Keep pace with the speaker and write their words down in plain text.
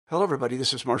Hello, everybody.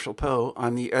 This is Marshall Poe.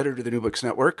 I'm the editor of the New Books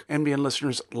Network. NBN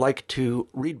listeners like to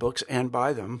read books and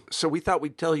buy them. So we thought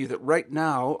we'd tell you that right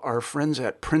now, our friends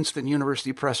at Princeton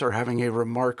University Press are having a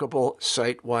remarkable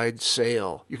site-wide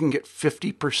sale. You can get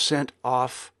 50%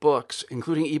 off books,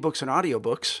 including ebooks and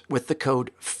audiobooks, with the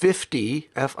code 50,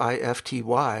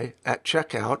 F-I-F-T-Y, at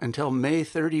checkout until May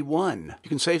 31. You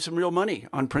can save some real money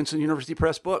on Princeton University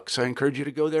Press books. I encourage you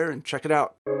to go there and check it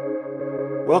out.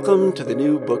 Welcome to the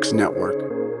New Books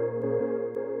Network.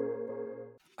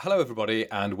 Hello, everybody,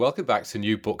 and welcome back to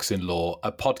New Books in Law,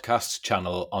 a podcast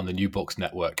channel on the New Books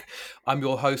Network. I'm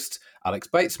your host, Alex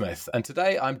Batesmith, and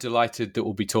today I'm delighted that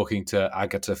we'll be talking to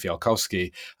Agata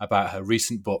Fijalkowski about her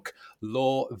recent book,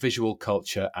 Law, Visual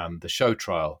Culture and the Show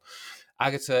Trial.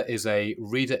 Agata is a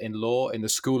reader in law in the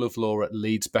School of Law at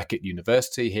Leeds Beckett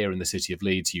University here in the city of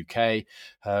Leeds, UK.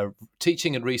 Her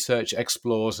teaching and research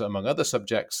explores, among other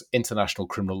subjects, international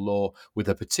criminal law with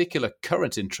a particular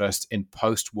current interest in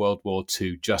post-World War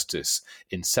II justice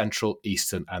in Central,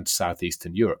 Eastern and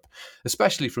Southeastern Europe,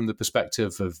 especially from the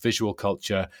perspective of visual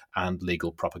culture and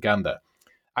legal propaganda.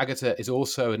 Agata is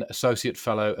also an Associate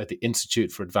Fellow at the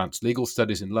Institute for Advanced Legal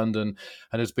Studies in London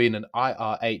and has been an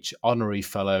IRH Honorary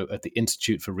Fellow at the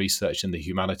Institute for Research in the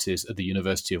Humanities at the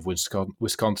University of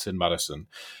Wisconsin-Madison,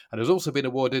 and has also been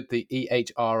awarded the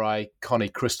EHRI Connie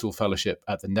Crystal Fellowship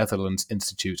at the Netherlands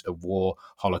Institute of War,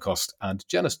 Holocaust and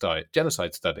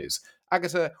Genocide Studies.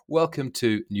 Agata, welcome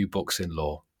to New Books in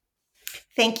Law.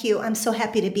 Thank you. I'm so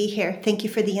happy to be here. Thank you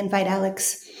for the invite,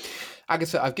 Alex.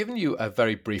 Agata, I've given you a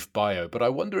very brief bio, but I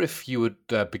wonder if you would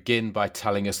begin by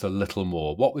telling us a little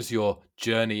more. What was your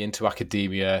journey into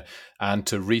academia and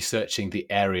to researching the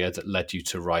area that led you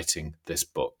to writing this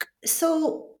book?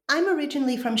 So I'm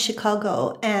originally from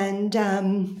Chicago, and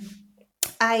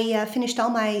I finished all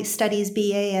my studies,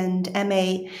 BA and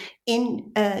MA,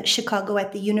 in Chicago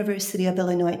at the University of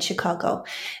Illinois at Chicago.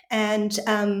 And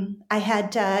I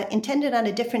had intended on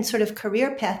a different sort of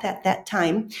career path at that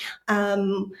time.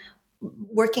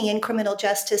 Working in criminal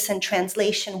justice and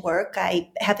translation work. I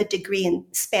have a degree in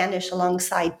Spanish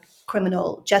alongside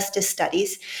criminal justice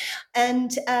studies.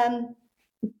 And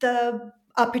the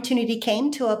opportunity came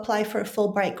to apply for a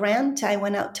Fulbright grant. I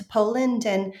went out to Poland,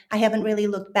 and I haven't really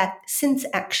looked back since,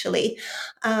 actually,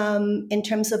 in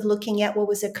terms of looking at what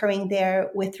was occurring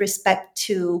there with respect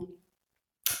to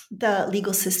the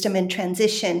legal system in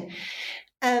transition.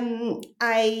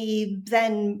 I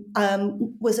then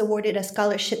was awarded a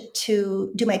scholarship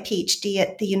to do my PhD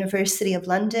at the University of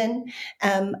London.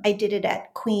 I did it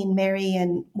at Queen Mary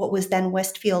and what was then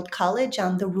Westfield College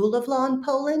on the rule of law in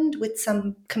Poland, with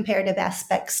some comparative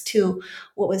aspects to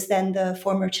what was then the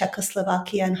former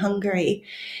Czechoslovakia and Hungary.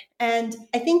 And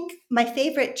I think my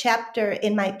favorite chapter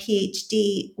in my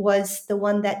PhD was the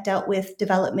one that dealt with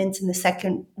developments in the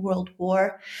Second World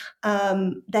War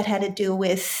that had to do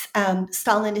with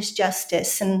Stalinist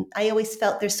justice. And I always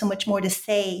felt there's so much more to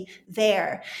say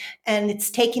there. And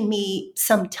it's taken me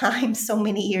some time, so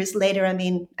many years later. I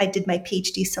mean, I did my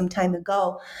PhD some time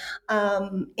ago,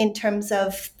 in terms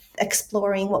of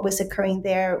exploring what was occurring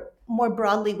there more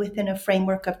broadly within a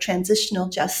framework of transitional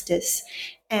justice,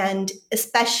 and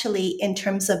especially in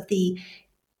terms of the,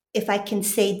 if I can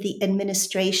say, the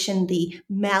administration, the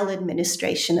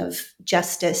maladministration of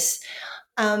justice.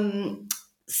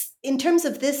 In terms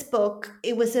of this book,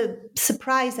 it was a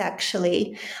surprise,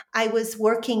 actually. I was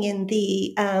working in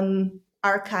the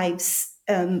archives,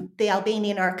 the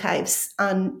Albanian archives,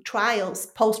 on trials,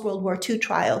 post-World War II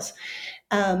trials,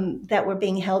 that were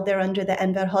being held there under the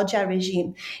Enver Hoxha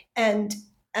regime. And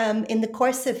in the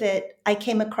course of it, I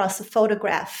came across a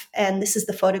photograph, and this is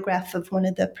the photograph of one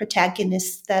of the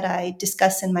protagonists that I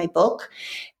discuss in my book.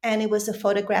 And it was a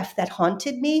photograph that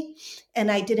haunted me, and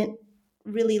I didn't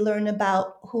really learn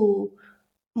about who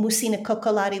Musina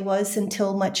Kokolari was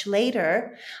until much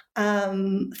later,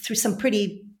 through some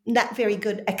pretty not very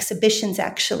good exhibitions,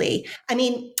 actually. I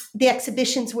mean, the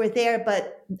exhibitions were there,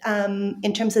 but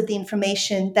in terms of the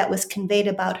information that was conveyed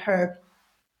about her,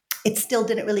 it still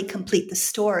didn't really complete the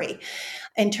story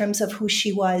in terms of who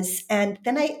she was. And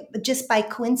then I, just by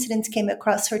coincidence, came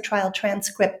across her trial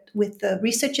transcript with the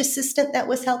research assistant that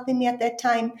was helping me at that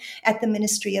time at the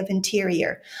Ministry of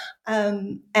Interior.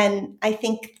 And I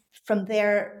think from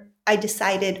there, I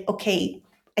decided, okay,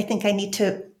 I think I need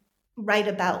to write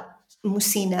about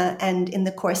Musina. And in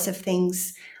the course of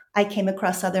things, I came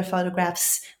across other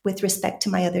photographs with respect to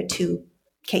my other two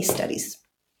case studies.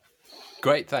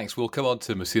 Great, thanks. We'll come on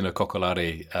to Musina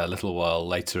Kokolari a little while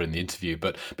later in the interview.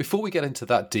 But before we get into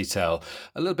that detail,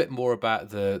 a little bit more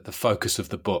about the focus of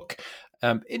the book.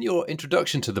 In your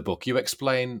introduction to the book, you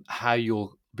explain how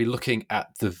you'll be looking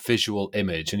at the visual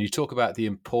image, and you talk about the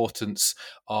importance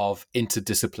of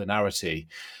interdisciplinarity.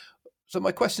 So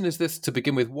my question is this to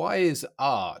begin with: why is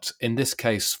art, in this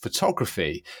case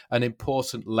photography, an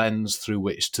important lens through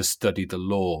which to study the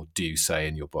law, do you say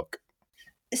in your book?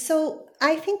 So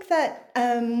I think that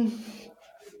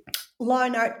law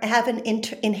and art have an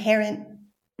inherent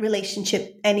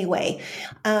relationship anyway.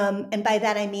 And by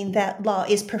that, I mean that law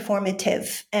is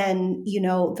performative, and,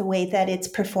 the way that it's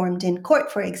performed in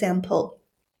court, for example,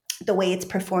 the way it's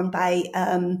performed by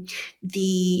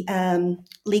the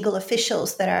legal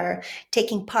officials that are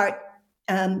taking part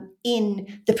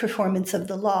in the performance of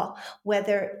the law,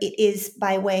 whether it is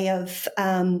by way of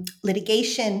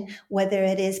litigation, whether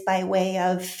it is by way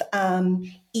of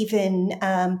even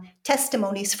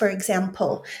testimonies, for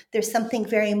example. There's something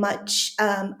very much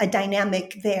a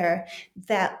dynamic there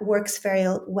that works very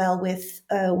well with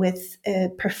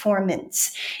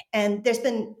performance. And there's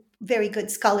been very good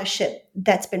scholarship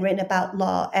that's been written about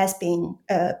law as being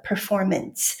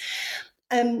performance.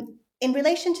 In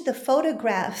relation to the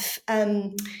photograph, I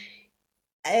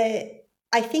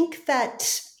think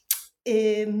that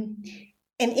an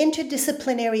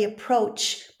interdisciplinary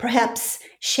approach perhaps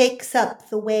shakes up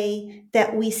the way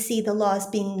that we see the laws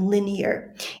being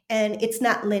linear. And it's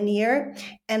not linear.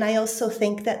 And I also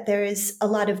think that there is a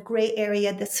lot of gray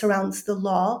area that surrounds the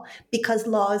law, because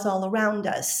law is all around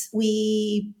us.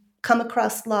 We come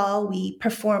across law, we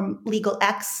perform legal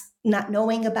acts not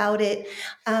knowing about it.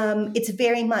 It's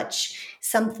very much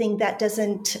something that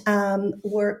doesn't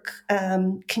work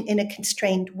in a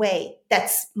constrained way.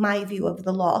 That's my view of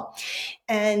the law.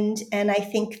 And I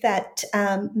think that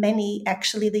many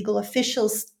actually legal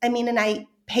officials, and I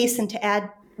hasten to add,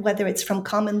 whether it's from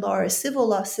common law or civil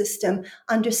law system,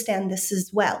 understand this as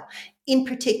well. In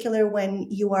particular, when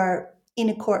you are in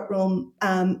a courtroom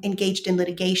engaged in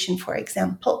litigation, for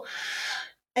example.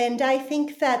 And I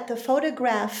think that the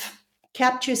photograph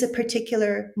captures a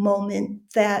particular moment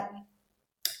that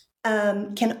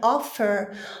can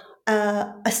offer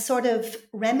a sort of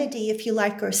remedy, if you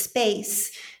like, or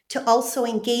space to also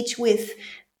engage with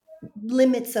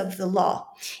limits of the law.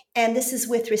 And this is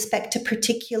with respect to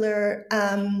particular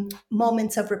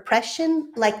moments of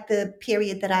repression, like the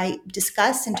period that I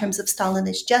discussed in terms of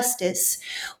Stalinist justice,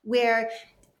 where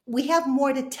we have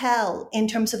more to tell in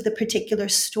terms of the particular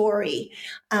story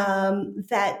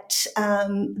that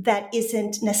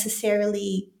isn't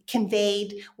necessarily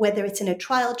conveyed, whether it's in a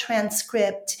trial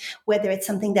transcript, whether it's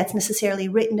something that's necessarily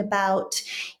written about.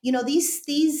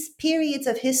 These periods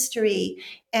of history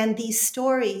and these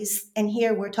stories, and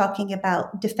here we're talking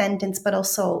about defendants, but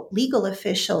also legal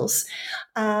officials,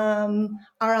 are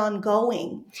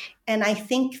ongoing. And I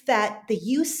think that the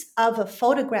use of a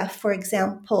photograph, for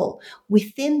example,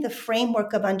 within the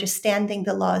framework of understanding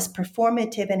the law as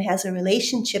performative and has a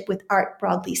relationship with art,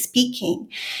 broadly speaking,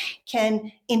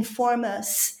 can inform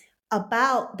us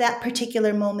about that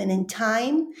particular moment in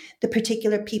time, the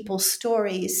particular people's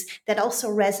stories that also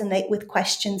resonate with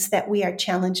questions that we are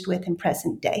challenged with in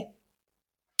present day.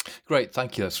 Great,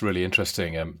 thank you. That's really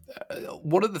interesting.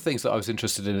 One of the things that I was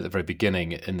interested in at the very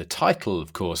beginning, in the title,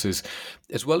 of course, is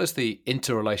as well as the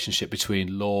interrelationship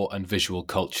between law and visual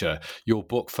culture, your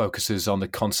book focuses on the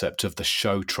concept of the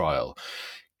show trial.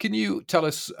 Can you tell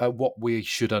us what we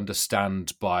should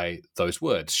understand by those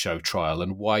words, show trial,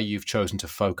 and why you've chosen to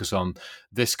focus on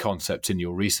this concept in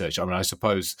your research? I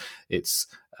suppose it's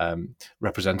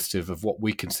representative of what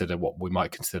we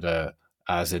might consider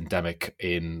as endemic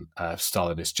in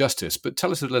Stalinist justice. But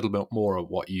tell us a little bit more of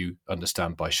what you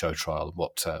understand by show trial,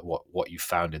 and what you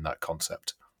found in that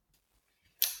concept.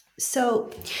 So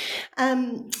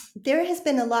there has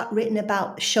been a lot written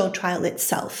about show trial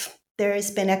itself. There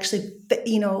has been actually,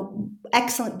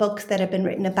 excellent books that have been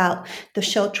written about the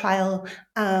show trial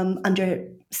under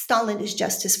Stalinist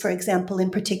justice, for example,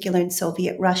 in particular in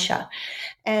Soviet Russia.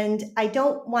 And I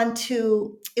don't want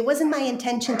to, it wasn't my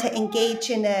intention to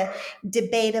engage in a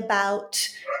debate about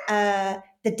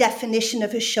the definition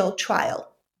of a show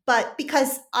trial. But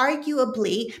because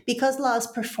arguably, because law is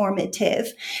performative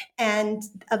and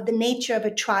of the nature of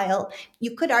a trial,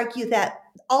 you could argue that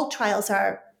all trials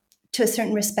are, to a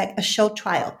certain respect, a show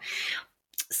trial.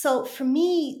 So for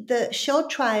me, the show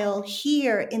trial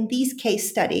here in these case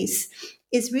studies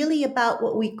is really about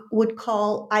what we would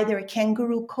call either a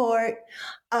kangaroo court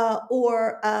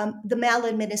or the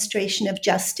maladministration of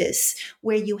justice,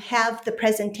 where you have the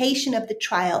presentation of the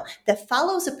trial that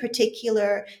follows a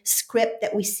particular script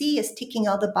that we see as ticking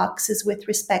all the boxes with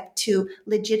respect to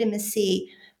legitimacy,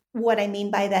 what I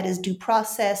mean by that is due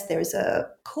process. There's a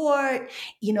court,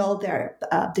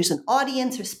 there's an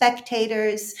audience or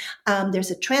spectators.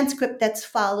 There's a transcript that's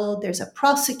followed. There's a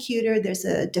prosecutor. There's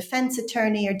a defense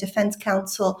attorney or defense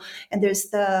counsel, and there's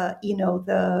the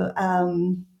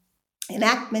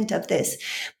enactment of this.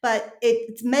 But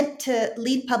it's meant to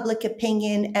lead public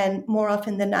opinion, and more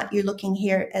often than not, you're looking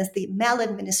here as the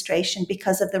maladministration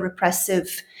because of the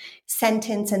repressive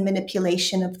sentence and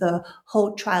manipulation of the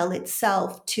whole trial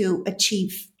itself to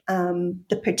achieve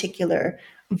the particular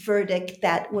verdict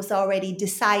that was already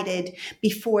decided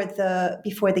before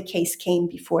the case came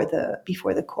before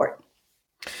the court.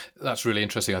 That's really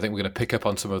interesting. I think we're going to pick up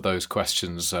on some of those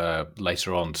questions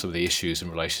later on, some of the issues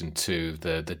in relation to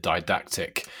the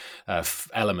didactic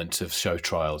element of show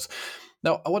trials.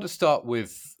 Now, I want to start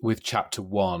with chapter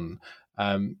 1.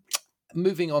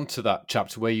 Moving on to that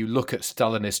chapter where you look at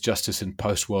Stalinist justice in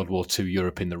post-World War II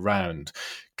Europe in the round,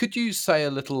 could you say a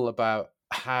little about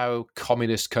how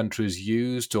communist countries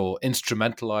used or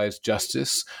instrumentalized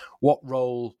justice? What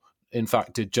role, in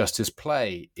fact, did justice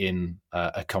play in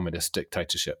a communist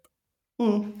dictatorship?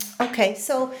 Okay,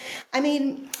 so I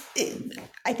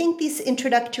think these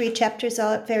introductory chapters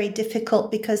are very difficult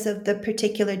because of the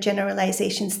particular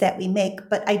generalizations that we make,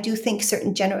 but I do think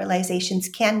certain generalizations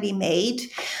can be made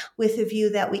with a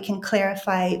view that we can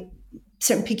clarify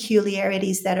certain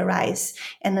peculiarities that arise.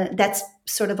 And that's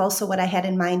sort of also what I had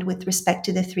in mind with respect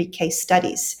to the 3 case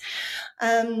studies.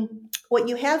 What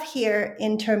you have here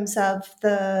in terms of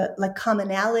the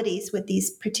commonalities with these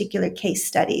particular case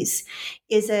studies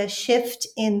is a shift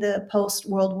in the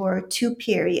post-World War II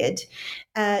period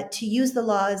to use the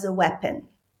law as a weapon.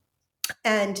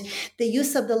 And the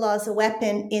use of the law as a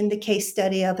weapon in the case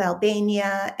study of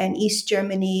Albania and East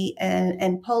Germany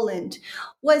and Poland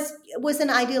was an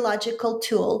ideological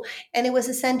tool. And it was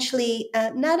essentially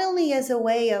not only as a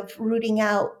way of rooting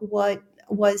out what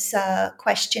was a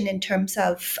question in terms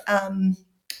of,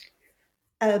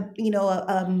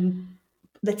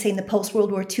 let's say in the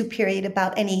post-World War II period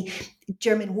about any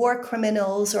German war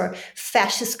criminals or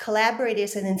fascist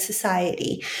collaborators in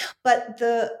society. But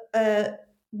the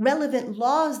relevant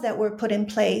laws that were put in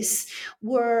place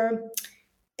were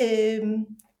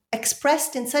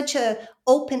expressed in such a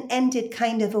open-ended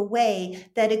kind of a way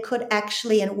that it could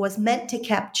actually, and was meant to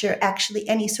capture actually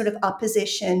any sort of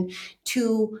opposition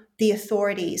to the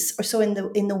authorities, or so in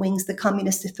the wings, the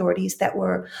communist authorities that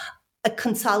were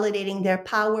consolidating their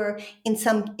power. In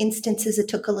some instances, it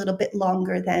took a little bit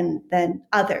longer than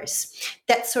others.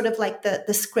 That's sort of like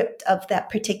the script of that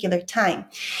particular time.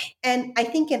 And I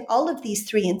think in all of these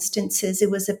 3 instances,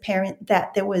 it was apparent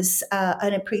that there was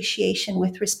an appreciation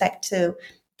with respect to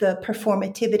the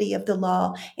performativity of the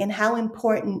law and how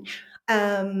important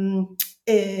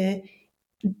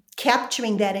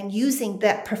capturing that and using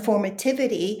that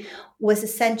performativity was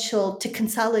essential to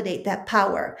consolidate that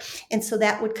power. And so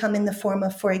that would come in the form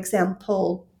of, for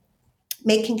example,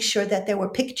 making sure that there were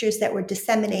pictures that were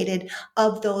disseminated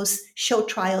of those show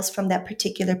trials from that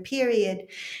particular period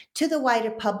to the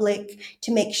wider public,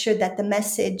 to make sure that the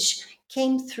message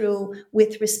came through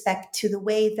with respect to the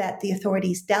way that the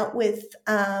authorities dealt with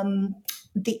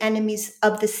the enemies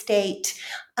of the state,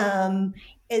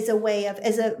 as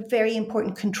a very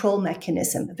important control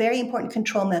mechanism,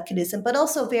 but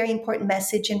also a very important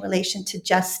message in relation to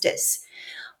justice.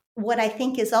 What I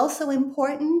think is also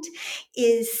important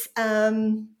is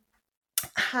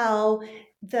how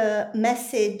the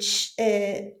message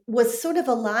was sort of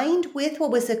aligned with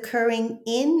what was occurring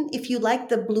in, if you like,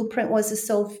 the blueprint was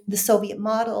the Soviet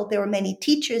model. There were many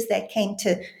teachers that came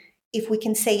to, if we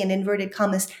can say in inverted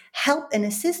commas, help and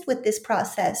assist with this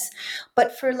process.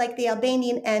 But for like the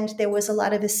Albanian end, there was a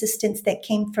lot of assistance that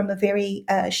came from a very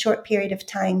short period of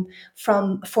time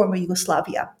from former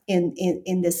Yugoslavia in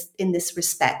this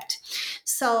respect.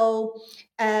 So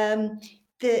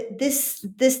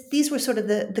these were sort of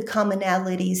the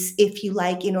commonalities, if you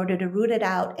like, in order to root it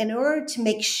out, in order to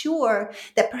make sure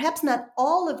that perhaps not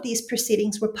all of these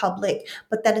proceedings were public,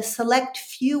 but that a select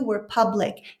few were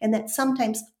public, and that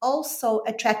sometimes also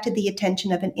attracted the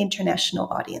attention of an international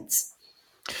audience.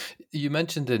 You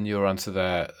mentioned in your answer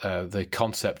there the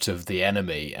concept of the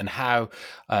enemy, and how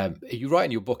you write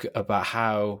in your book about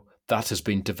how that has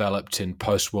been developed in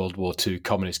post-World War II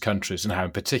communist countries, and how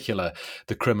in particular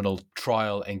the criminal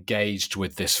trial engaged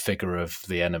with this figure of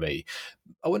the enemy.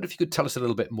 I wonder if you could tell us a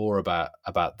little bit more about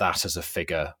that as a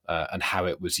figure and how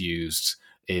it was used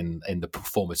in the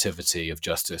performativity of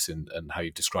justice and how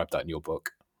you described that in your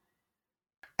book.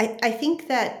 I think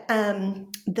that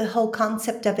the whole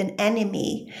concept of an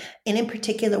enemy, and in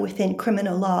particular within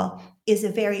criminal law, is a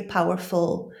very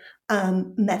powerful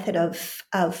method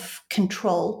of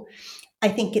control. I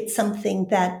think it's something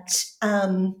that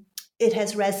it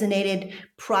has resonated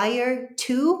prior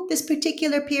to this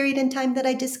particular period in time that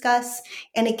I discuss,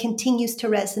 and it continues to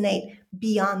resonate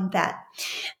beyond that.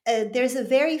 There's a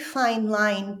very fine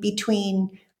line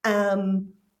between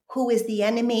who is the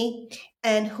enemy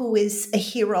and who is a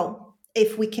hero,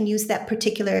 if we can use that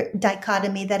particular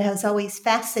dichotomy that has always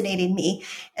fascinated me.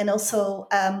 And also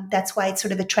that's why it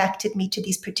sort of attracted me to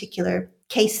these particular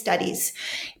case studies,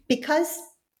 because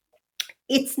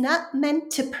it's not meant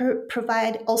to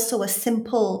provide also a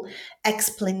simple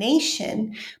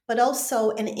explanation, but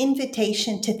also an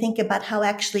invitation to think about how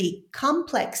actually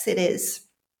complex it is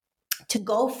to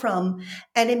go from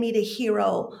enemy to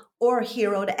hero or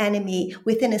hero to enemy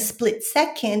within a split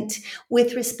second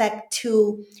with respect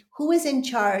to who is in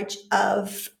charge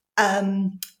of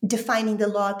defining the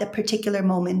law at that particular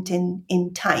moment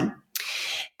in time.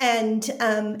 And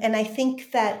I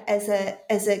think that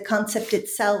as a concept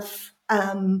itself,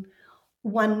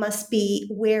 one must be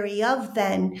wary of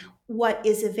then what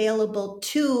is available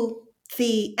to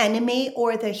the enemy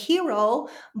or the hero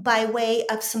by way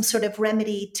of some sort of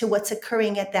remedy to what's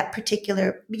occurring at that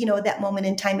particular, that moment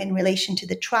in time in relation to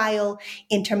the trial,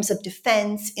 in terms of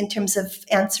defense, in terms of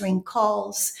answering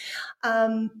calls.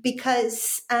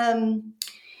 Because in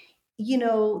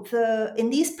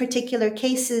these particular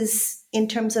cases, in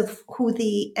terms of who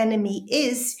the enemy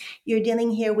is, you're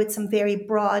dealing here with some very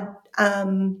broad,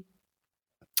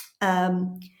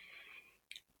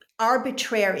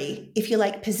 arbitrary, if you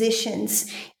like,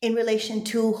 positions in relation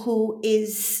to who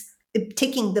is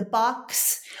ticking the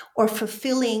box or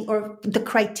fulfilling or the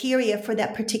criteria for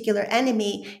that particular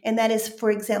enemy. And that is,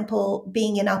 for example,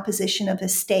 being in opposition of a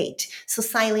state. So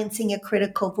silencing a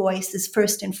critical voice is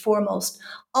first and foremost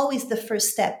always the first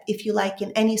step, if you like,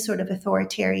 in any sort of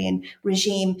authoritarian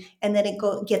regime. And then it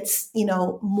gets,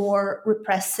 more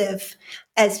repressive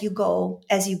as you go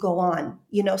on,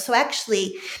 So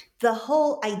actually, the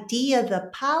whole idea,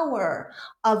 the power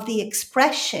of the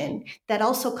expression that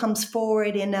also comes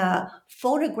forward in a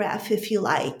photograph, if you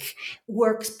like,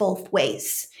 works both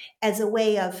ways. As a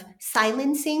way of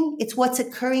silencing, it's what's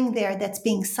occurring there that's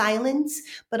being silenced,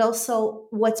 but also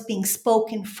what's being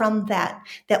spoken from that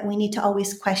we need to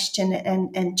always question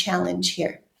and challenge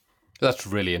here. That's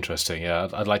really interesting. Yeah,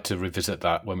 I'd like to revisit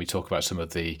that when we talk about some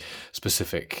of the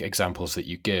specific examples that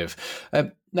you give.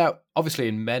 Now, obviously,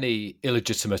 in many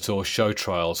illegitimate or show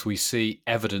trials, we see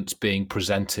evidence being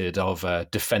presented of a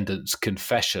defendant's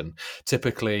confession,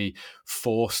 typically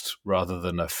forced rather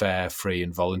than a fair, free,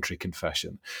 and voluntary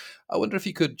confession. I wonder if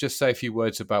you could just say a few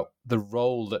words about the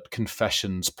role that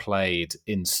confessions played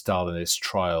in Stalinist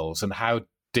trials, and how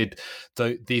did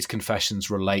these confessions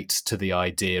relate to the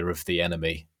idea of the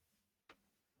enemy?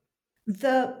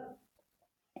 The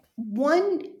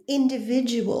one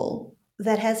individual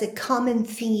that has a common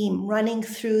theme running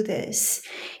through this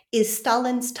is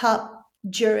Stalin's top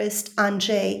jurist,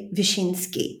 Andrei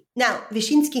Vyshinsky. Now,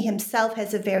 Vyshinsky himself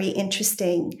has a very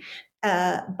interesting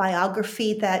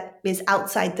biography that is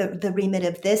outside the remit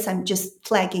of this. I'm just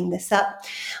flagging this up.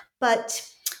 But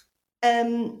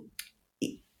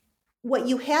what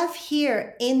you have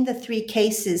here in the three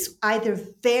cases, either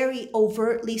very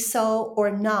overtly so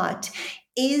or not,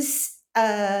 is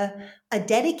a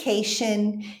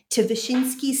dedication to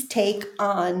Vyshinsky's take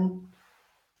on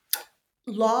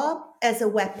law as a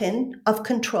weapon of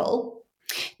control.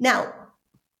 Now,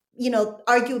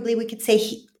 arguably we could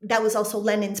say that was also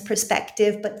Lenin's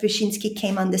perspective, but Vyshinsky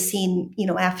came on the scene,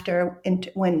 after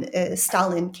when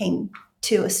Stalin came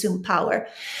to assume power.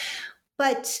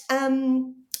 But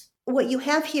what you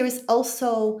have here is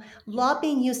also law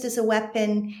being used as a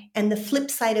weapon, and the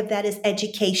flip side of that is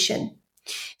education.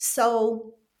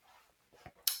 So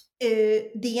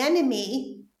the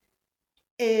enemy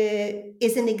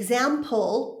is an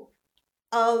example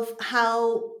of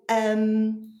how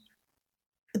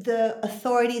the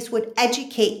authorities would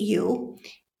educate you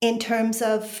in terms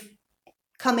of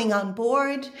coming on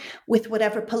board with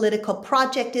whatever political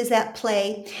project is at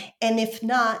play. And if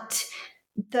not,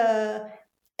 the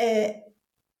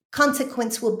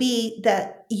consequence will be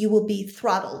that you will be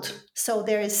throttled. So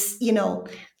there's,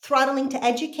 throttling to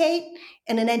educate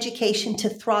and an education to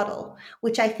throttle,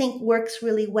 which I think works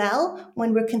really well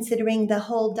when we're considering the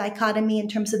whole dichotomy in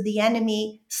terms of the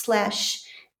enemy /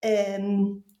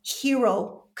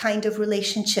 hero kind of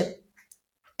relationship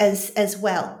as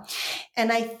well.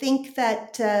 And I think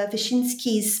that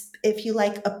Vyshinsky's, if you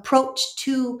like, approach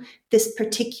to this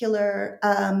particular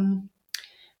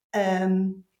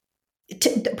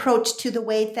approach to the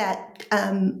way that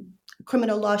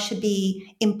criminal law should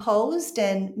be imposed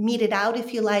and meted out,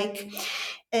 if you like,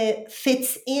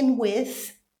 fits in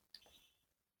with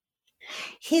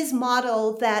his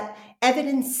model that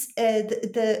evidence,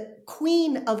 the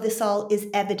queen of this all is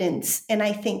evidence. And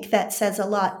I think that says a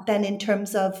lot then in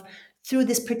terms of through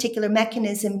this particular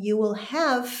mechanism, you will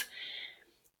have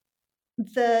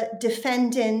the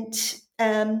defendant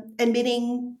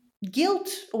admitting guilt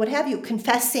or what have you,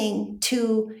 confessing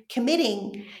to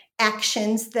committing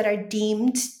actions that are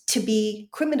deemed to be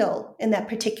criminal in that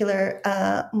particular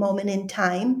moment in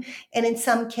time. And in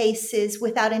some cases,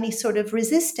 without any sort of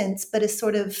resistance, but a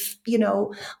sort of,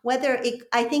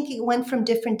 I think it went from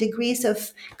different degrees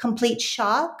of complete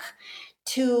shock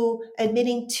to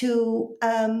admitting to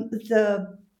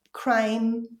the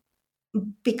crime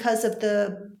because of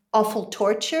the awful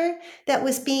torture that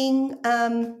was being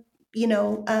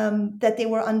that they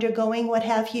were undergoing, what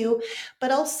have you, but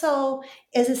also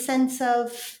as a sense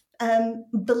of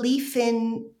belief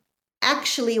in,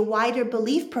 actually a wider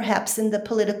belief perhaps in the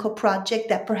political project,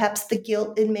 that perhaps the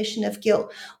admission of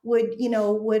guilt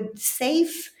would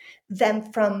save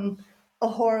them from a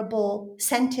horrible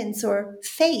sentence or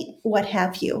fate, what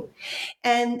have you.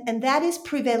 And that is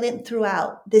prevalent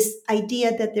throughout, this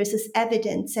idea that there's this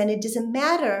evidence, and it doesn't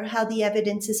matter how the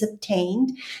evidence is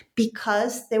obtained,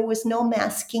 because there was no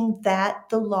masking that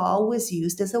the law was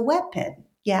used as a weapon.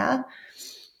 Yeah.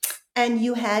 And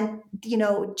you had,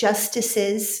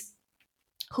 justices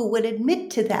who would admit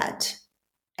to that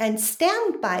and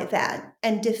stand by that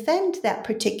and defend that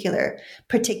particular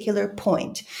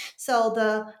point. So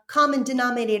the common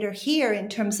denominator here in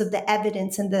terms of the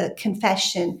evidence and the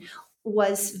confession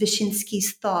was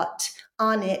Wyszynski's thought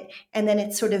on it. And then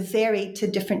it sort of varied to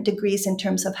different degrees in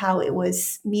terms of how it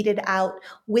was meted out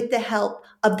with the help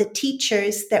of the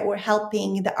teachers that were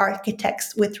helping the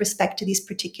architects with respect to these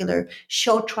particular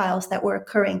show trials that were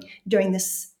occurring during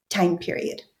this time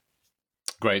period.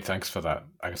 Great, thanks for that,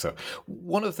 Agata.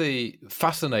 One of the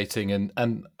fascinating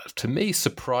and to me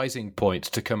surprising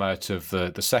points to come out of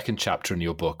the second chapter in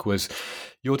your book was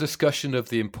your discussion of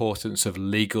the importance of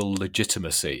legal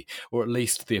legitimacy, or at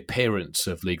least the appearance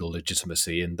of legal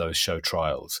legitimacy in those show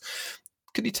trials.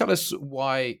 Can you tell us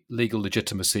why legal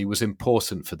legitimacy was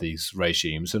important for these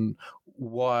regimes, and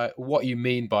what you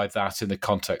mean by that in the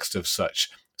context of such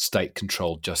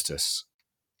state-controlled justice?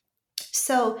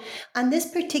 So on this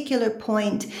particular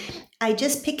point, I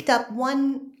just picked up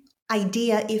one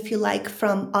idea, if you like,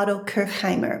 from Otto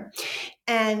Kirchheimer.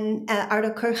 And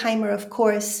Otto Kirchheimer, of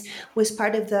course, was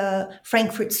part of the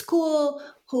Frankfurt School,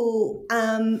 who,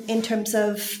 in terms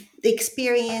of the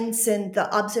experience and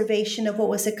the observation of what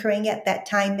was occurring at that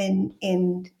time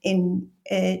in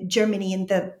Germany in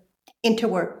the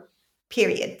interwar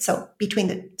period, so between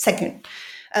the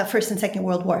First and Second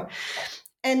World War.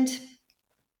 And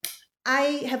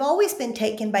I have always been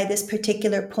taken by this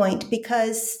particular point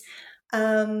because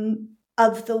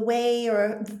of the way,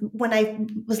 or when I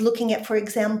was looking at, for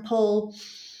example,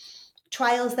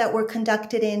 trials that were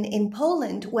conducted in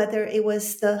Poland, whether it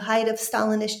was the height of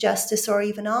Stalinist justice or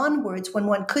even onwards, when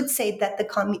one could say that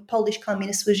the Polish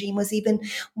communist regime was even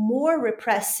more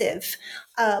repressive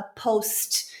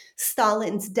post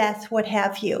Stalin's death, what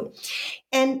have you.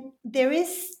 And there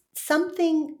is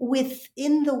something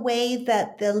within the way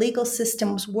that the legal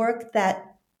systems work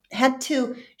that had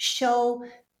to show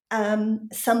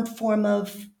some form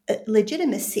of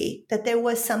legitimacy, that there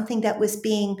was something that was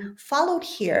being followed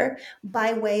here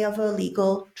by way of a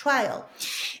legal trial.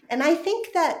 And I think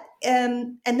that,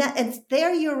 and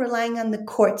there you're relying on the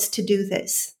courts to do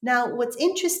this. Now, what's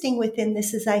interesting within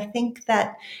this is I think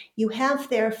that you have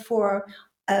therefore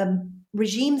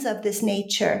regimes of this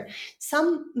nature,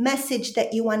 some message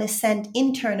that you want to send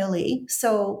internally,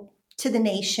 so to the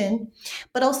nation,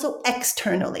 but also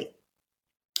externally,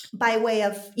 by way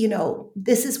of,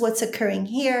 this is what's occurring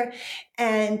here.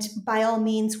 And by all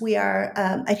means, we are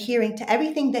adhering to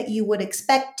everything that you would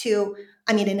expect to,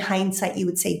 in hindsight, you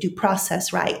would say due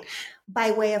process, right?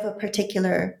 By way of a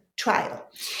particular trial.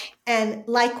 And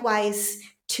likewise,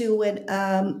 to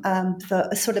the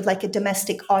sort of like a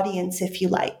domestic audience, if you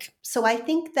like. So I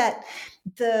think that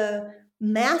the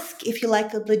mask, if you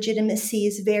like, of legitimacy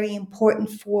is very important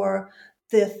for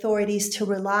the authorities to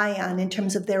rely on in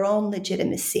terms of their own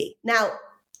legitimacy. Now,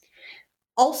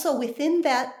 also within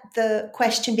that, the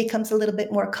question becomes a little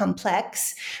bit more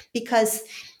complex, because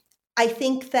I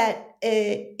think that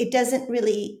it doesn't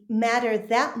really matter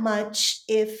that much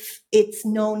if it's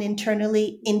known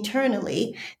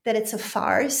internally that it's a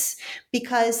farce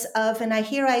because of, and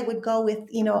here I would go with,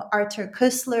 Arthur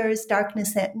Koestler's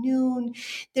Darkness at Noon.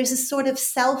 There's a sort of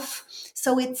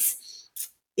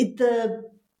the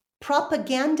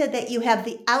propaganda that you have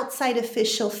the outside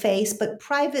official face, but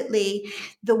privately,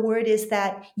 the word is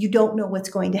that you don't know what's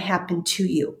going to happen to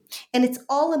you. And it's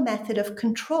all a method of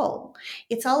control.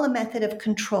 It's all a method of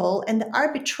control. And the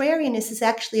arbitrariness is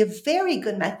actually a very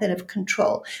good method of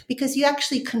control because you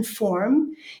actually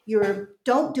conform. You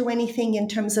don't do anything in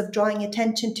terms of drawing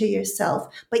attention to yourself,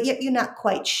 but yet you're not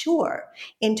quite sure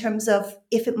in terms of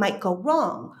if it might go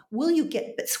wrong. Will you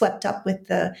get swept up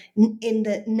in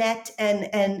the net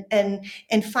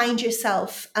and find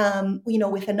yourself,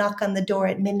 with a knock on the door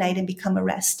at midnight and become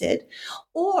arrested?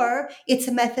 Or it's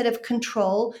a method of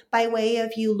control by way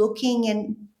of you looking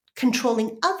and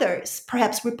controlling others,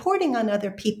 perhaps reporting on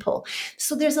other people.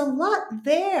 So there's a lot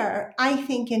there, I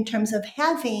think, in terms of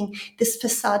having this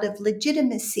facade of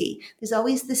legitimacy. There's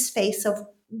always this face of,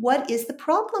 what is the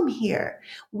problem here?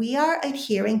 We are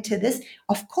adhering to this.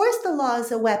 Of course, the law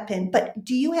is a weapon, but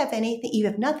do you have anything? You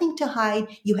have nothing to hide.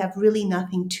 You have really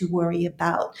nothing to worry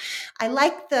about. I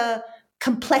like the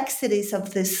complexities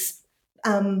of this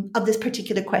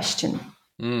particular question.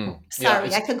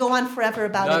 Sorry, I could go on forever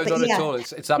about it. No, not at all.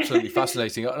 It's absolutely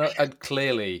fascinating. And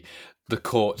clearly, the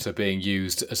courts are being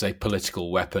used as a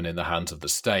political weapon in the hands of the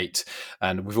state.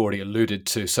 And we've already alluded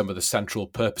to some of the central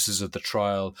purposes of the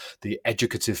trial, the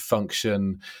educative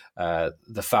function,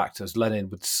 the fact, as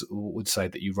Lenin would say,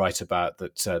 that you write about,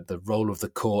 that the role of the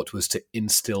court was to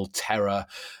instill terror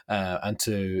and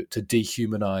to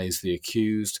dehumanize the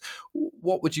accused.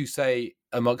 What would you say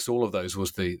amongst all of those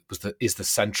is the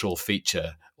central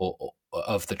feature or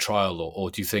of the trial, or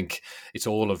do you think it's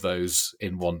all of those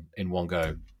in one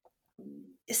go?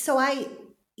 So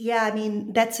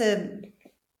that's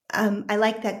I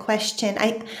like that question.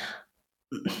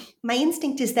 My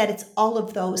instinct is that it's all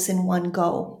of those in one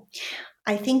go.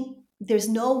 I think there's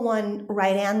no one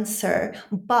right answer,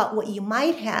 but what you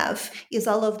might have is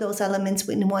all of those elements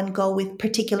in one go with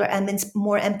particular elements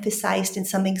more emphasized in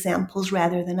some examples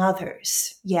rather than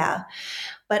others. Yeah.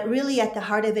 But really at the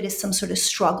heart of it is some sort of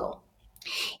struggle.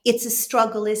 It's a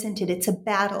struggle, isn't it? It's a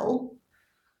battle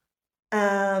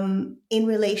in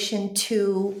relation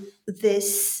to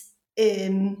this,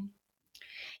 this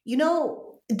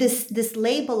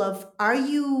label of, are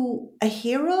you a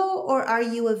hero or are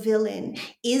you a villain?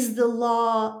 Is the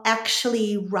law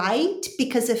actually right?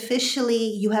 Because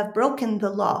officially you have broken the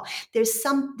law. There's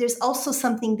also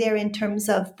something there in terms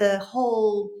of the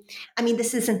whole,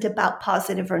 this isn't about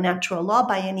positive or natural law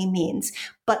by any means,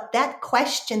 but that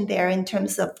question there in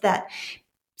terms of that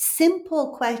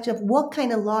simple question of what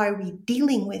kind of law are we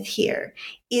dealing with here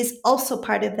is also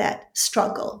part of that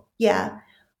struggle. Yeah.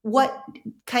 What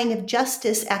kind of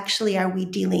justice actually are we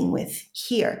dealing with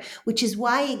here? Which is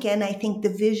why, again, I think the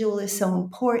visual is so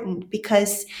important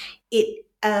because it,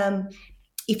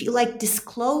 if you like,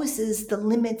 discloses the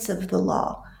limits of the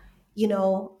law,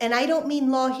 and I don't mean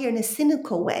law here in a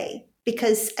cynical way,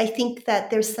 because I think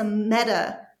that there's some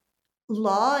meta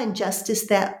law and justice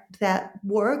that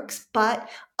works, but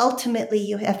ultimately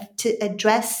you have to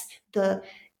address the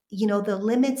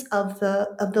limits of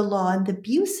the law and the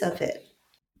abuse of it.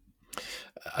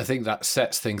 I think that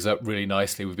sets things up really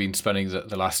nicely. We've been spending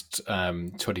the last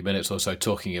 20 minutes or so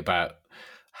talking about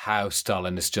how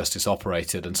Stalinist justice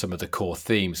operated and some of the core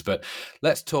themes. But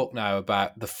let's talk now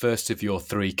about the first of your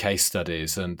three case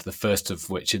studies, and the first of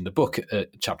which in the book,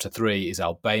 chapter 3, is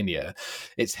Albania.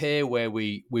 It's here where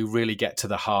we really get to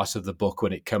the heart of the book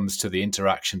when it comes to the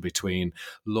interaction between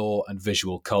law and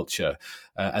visual culture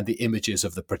and the images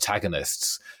of the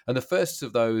protagonists. And the first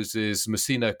of those is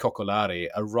Musina Kokolari,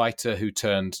 a writer who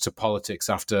turned to politics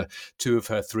after two of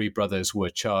her three brothers were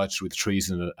charged with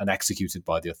treason and executed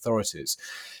by the authorities.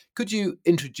 Could you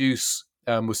introduce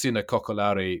Musina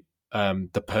Kokolari,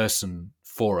 the person,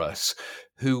 for us?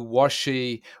 Who was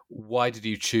she? Why did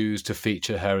you choose to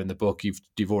feature her in the book?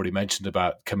 You've already mentioned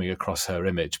about coming across her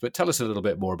image, but tell us a little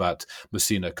bit more about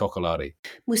Musina Kokolari.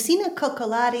 Musina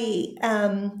Kokolari.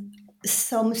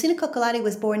 Musina Kokolari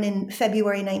was born in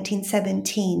February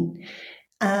 1917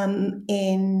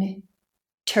 in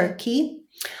Turkey.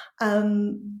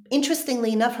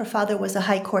 Interestingly enough, her father was a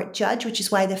high court judge, which is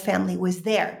why the family was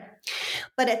there.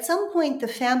 But at some point, the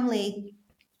family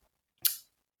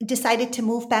decided to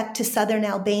move back to southern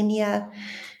Albania,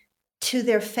 to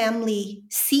their family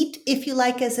seat, if you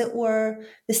like, as it were,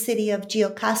 the city of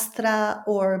Gjokastra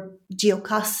or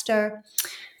Gjokastar.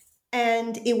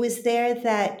 And it was there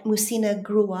that Musina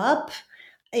grew up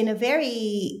in a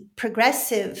very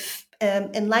progressive,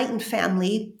 enlightened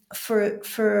family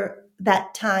for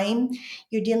that time.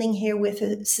 You're dealing here with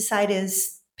a society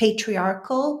as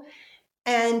patriarchal,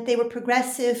 and they were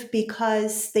progressive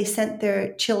because they sent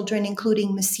their children,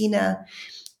 including Musina,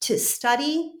 to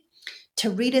study, to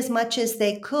read as much as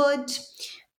they could.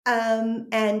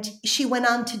 And she went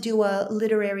on to do a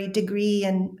literary degree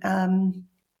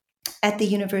at the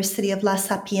University of La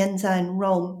Sapienza in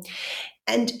Rome.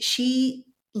 And she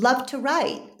loved to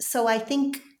write. So I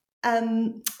think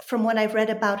from what I've read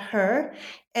about her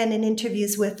and in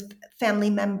interviews with family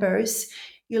members,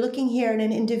 you're looking here at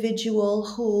an individual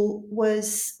who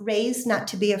was raised not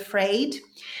to be afraid.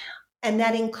 And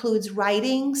that includes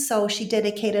writing. So she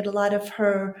dedicated a lot of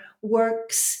her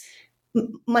works,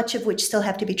 much of which still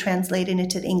have to be translated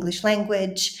into the English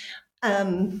language,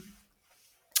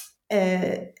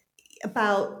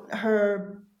 about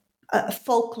her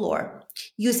folklore,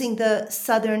 using the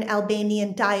Southern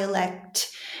Albanian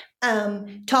dialect,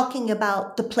 talking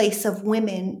about the place of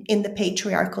women in the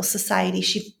patriarchal society.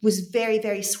 She was very,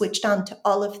 very switched on to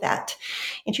all of that.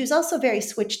 And she was also very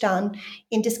switched on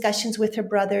in discussions with her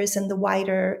brothers and the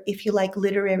wider, if you like,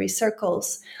 literary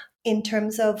circles in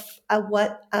terms of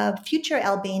what future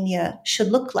Albania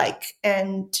should look like.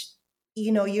 And,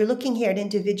 you're looking here at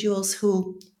individuals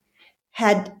who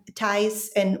had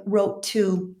ties and wrote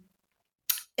to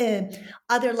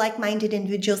other like-minded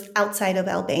individuals outside of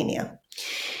Albania.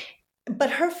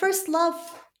 But her first love,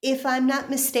 if I'm not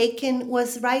mistaken,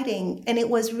 was writing. And it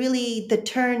was really the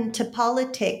turn to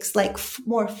politics, like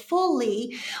more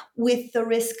fully, with the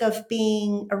risk of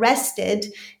being arrested,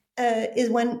 is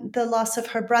when the loss of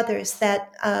her brothers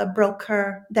that broke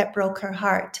her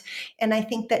heart. And I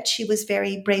think that she was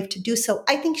very brave to do so.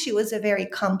 I think she was a very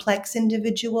complex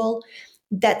individual.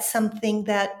 That's something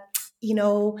that,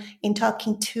 in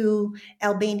talking to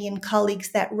Albanian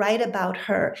colleagues that write about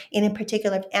her, and in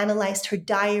particular have analyzed her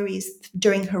diaries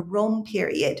during her Rome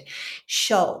period,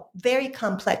 show very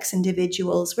complex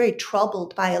individuals, very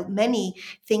troubled by many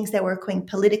things that were occurring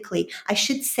politically. I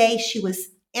should say she was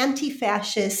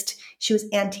anti-fascist, she was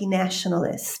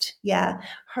anti-nationalist. Yeah,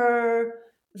 her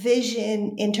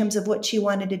vision in terms of what she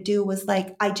wanted to do was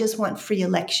like, I just want free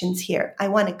elections here. I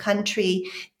want a country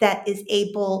that is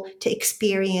able to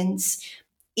experience,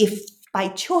 if by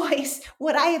choice,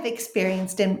 what I have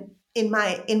experienced in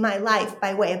my life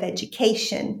by way of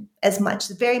education, as much,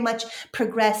 very much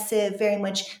progressive, very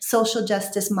much social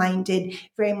justice minded,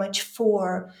 very much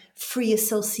for free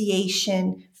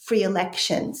association, free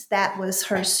elections. That was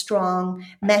her strong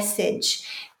message.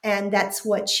 And that's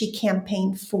what she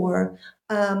campaigned for.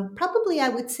 Probably, I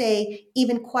would say,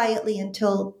 even quietly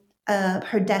until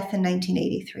her death in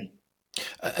 1983.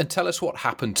 And tell us what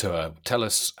happened to her. Tell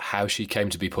us how she came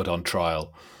to be put on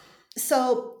trial.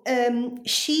 So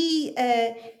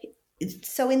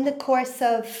so in the course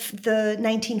of the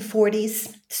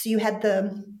 1940s, so you had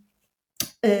the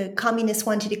communists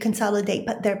wanted to consolidate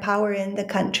their power in the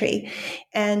country.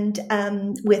 And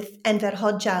with Enver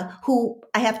Hoxha, who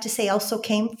I have to say also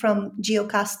came from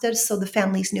Gjokastër, so the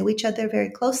families knew each other very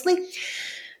closely,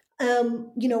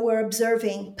 were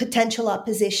observing potential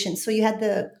opposition. So you had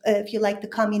if you like, the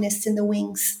communists in the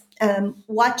wings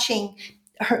watching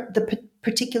the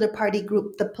particular party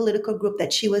group, the political group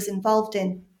that she was involved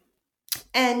in.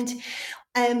 And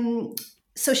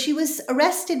so she was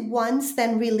arrested once,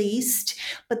 then released.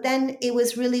 But then it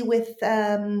was really with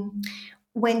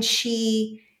when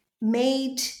she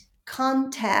made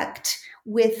contact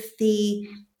with the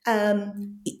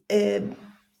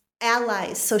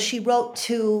allies. So she wrote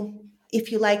to,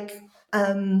 if you like,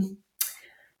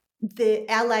 the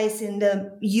allies in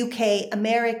the UK,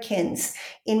 Americans,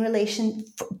 in relation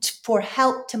for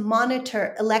help to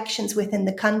monitor elections within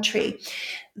the country.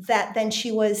 That then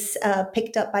she was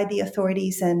picked up by the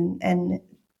authorities and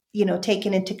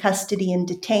taken into custody and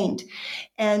detained.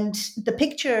 And the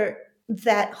picture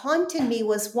that haunted me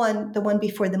was the one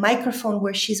before the microphone,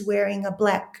 where she's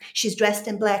dressed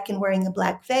in black and wearing a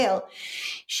black veil.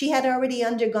 She had already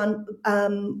undergone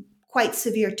quite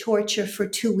severe torture for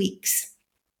 2 weeks.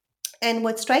 And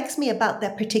what strikes me about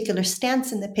that particular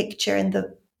stance in the picture and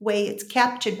the way it's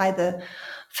captured by the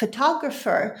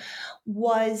photographer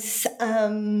was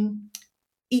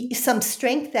some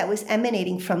strength that was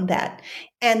emanating from that.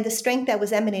 And the strength that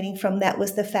was emanating from that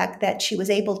was the fact that she was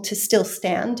able to still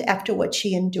stand after what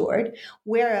she endured,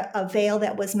 wear a veil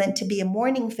that was meant to be a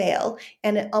mourning veil,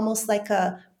 and almost like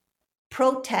a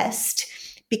protest,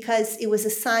 because it was a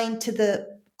sign to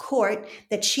the court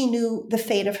that she knew the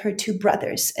fate of her 2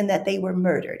 brothers and that they were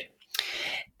murdered.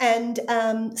 And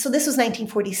so this was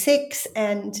 1946,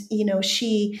 and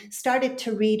she started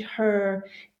to read her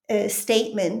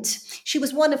statement. She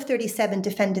was one of 37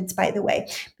 defendants, by the way.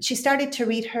 She started to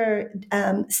read her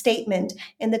statement,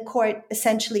 and the court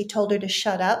essentially told her to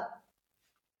shut up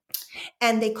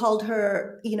And they called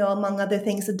her, among other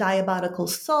things, a diabolical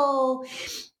soul.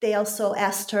 They also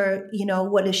asked her,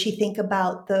 what does she think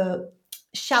about the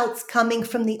shouts coming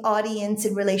from the audience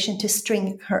in relation to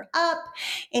stringing her up?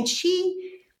 And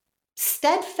she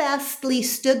steadfastly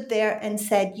stood there and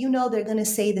said, they're going to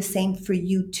say the same for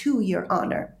you too, Your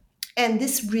Honor. And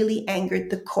this really angered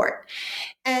the court.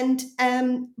 And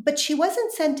but she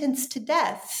wasn't sentenced to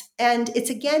death. And it's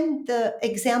again the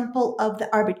example of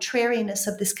the arbitrariness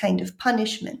of this kind of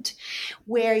punishment,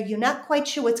 where you're not quite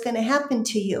sure what's going to happen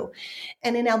to you.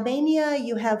 And in Albania,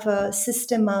 you have a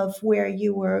system of where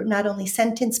you were not only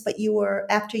sentenced, but you were,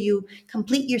 after you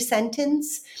complete your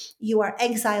sentence, you are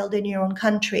exiled in your own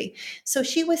country. So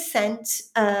she was sent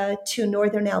to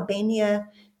northern Albania,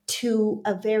 to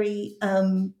a very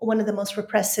one of the most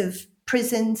repressive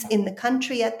prisons in the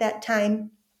country at that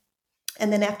time.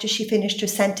 And then after she finished her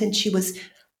sentence, she was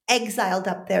exiled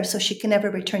up there, so she can never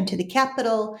return to the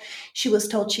capital. She was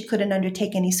told she couldn't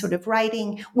undertake any sort of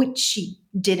writing, which she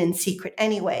did in secret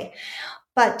anyway.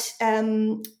 But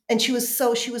and she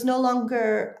was no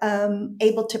longer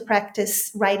able to practice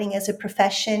writing as a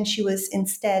profession. She was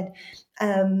instead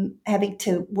having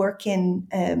to work in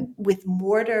with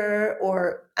mortar,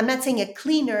 or I'm not saying a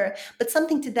cleaner, but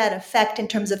something to that effect in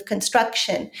terms of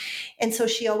construction. And so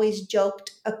she always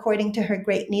joked, according to her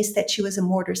great niece, that she was a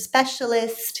mortar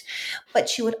specialist. But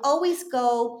she would always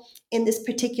go in this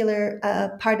particular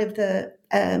part of the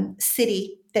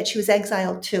city that she was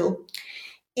exiled to,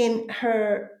 in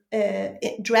her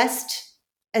dressed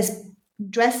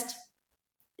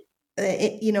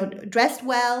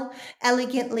well,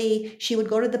 elegantly. She would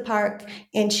go to the park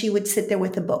and she would sit there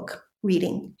with a book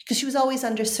reading, because she was always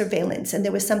under surveillance, and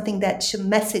there was something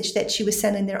message that she was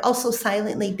sending there, also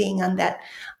silently being on that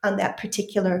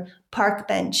particular park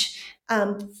bench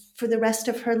for the rest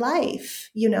of her life.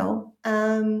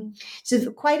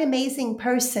 So quite amazing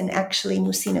person, actually,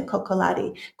 Musina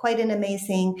Kokolari. Quite an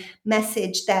amazing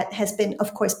message that has been,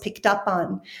 of course, picked up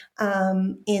on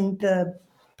in the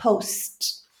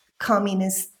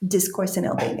post-communist discourse in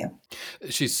Albania.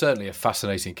 She's certainly a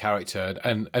fascinating character,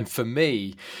 and for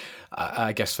me,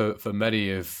 I guess for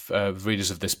many of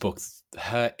readers of this book,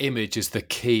 her image is the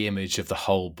key image of the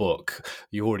whole book.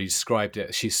 You already described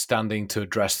it. She's standing to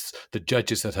address the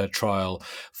judges at her trial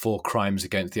for crimes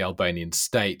against the Albanian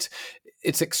state.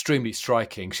 It's extremely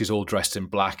striking. She's all dressed in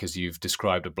black, as you've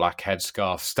described, a black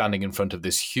headscarf, standing in front of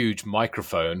this huge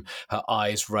microphone, her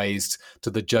eyes raised to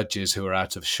the judges who are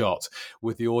out of shot,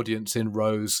 with the audience in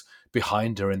rows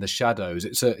behind her in the shadows.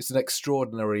 It's an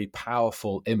extraordinary,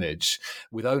 powerful image,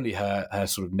 with only her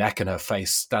sort of neck and her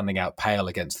face standing out pale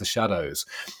against the shadows.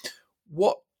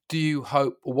 What do you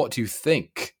hope, or what do you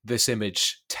think this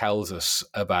image tells us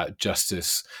about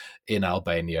justice in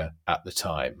Albania at the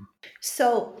time?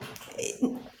 So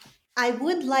I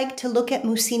would like to look at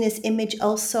Musina's image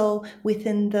also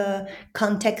within the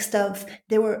context of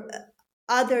there were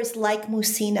others like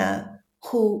Musina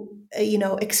who,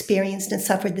 experienced and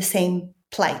suffered the same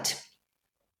plight.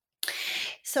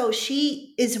 So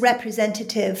she is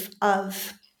representative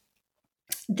of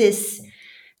this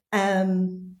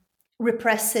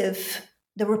repressive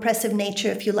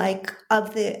nature, if you like,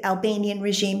 of the Albanian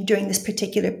regime during this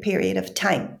particular period of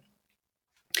time.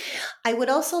 I would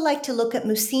also like to look at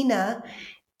Musina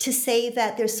to say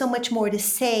that there's so much more to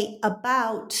say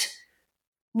about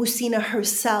Musina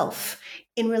herself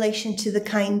in relation to the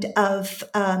kind of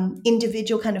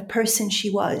individual kind of person she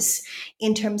was,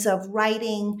 in terms of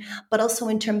writing, but also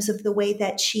in terms of the way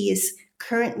that she is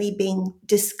currently being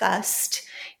discussed,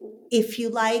 if you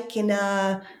like, in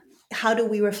a, how do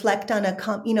we reflect on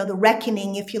the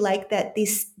reckoning, if you like, that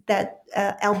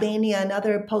Albania and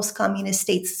other post-communist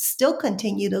states still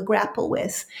continue to grapple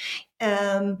with,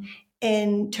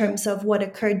 in terms of what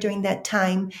occurred during that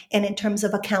time and in terms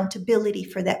of accountability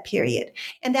for that period.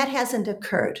 And that hasn't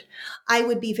occurred. I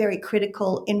would be very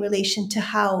critical in relation to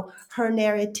how her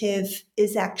narrative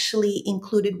is actually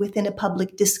included within a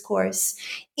public discourse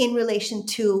in relation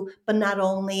to, but not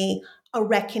only, a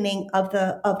reckoning of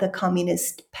the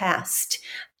communist past,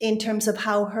 in terms of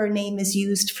how her name is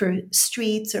used for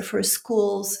streets or for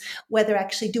schools, whether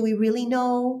actually, do we really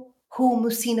know who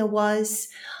Musina was?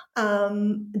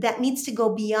 That needs to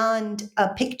go beyond a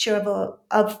picture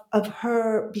of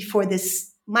her before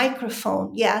this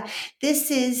microphone. Yeah,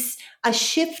 this is a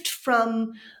shift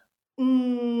from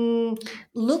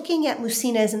looking at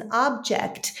Musina as an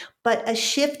object, but a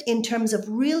shift in terms of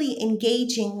really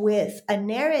engaging with a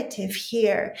narrative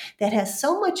here that has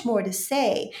so much more to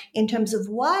say in terms of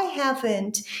why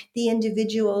haven't the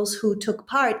individuals who took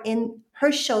part in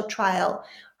her show trial,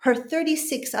 her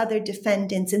 36 other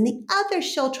defendants and the other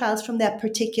show trials from that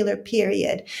particular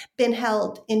period been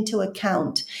held into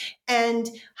account, and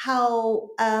how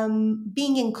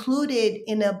being included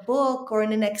in a book or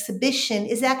in an exhibition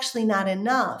is actually not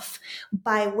enough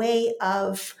by way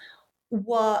of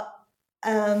what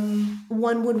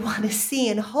one would want to see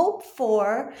and hope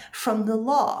for from the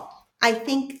law. I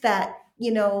think that,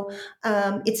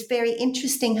 it's very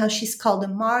interesting how she's called a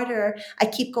martyr. I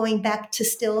keep going back to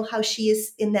still how she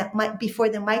is in that before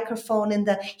the microphone and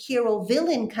the hero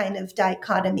villain kind of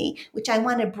dichotomy, which I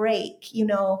want to break,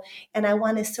 and I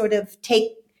want to sort of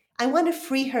I want to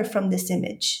free her from this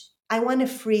image. I want to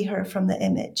free her from the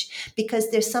image,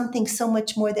 because there's something so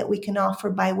much more that we can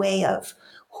offer by way of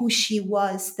who she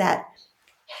was that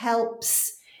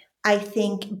helps, I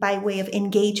think, by way of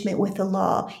engagement with the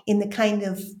law in the kind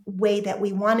of way that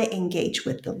we want to engage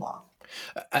with the law.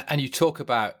 And you talk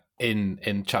about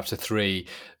in chapter 3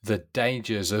 the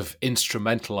dangers of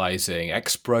instrumentalizing,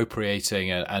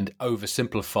 expropriating, and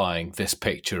oversimplifying this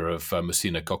picture of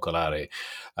Musina Coccolari.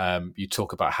 You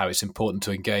talk about how it's important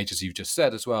to engage, as you've just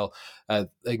said as well,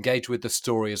 engage with the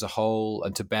story as a whole,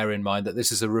 and to bear in mind that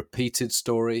this is a repeated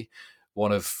story,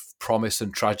 one of promise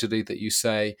and tragedy that you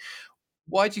say.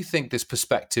 Why do you think this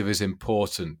perspective is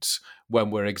important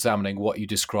when we're examining what you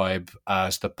describe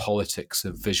as the politics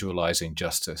of visualizing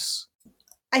justice?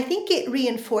 I think it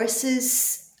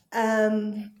reinforces,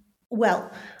 because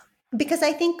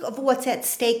I think of what's at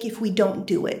stake if we don't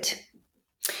do it.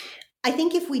 I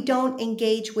think if we don't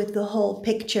engage with the whole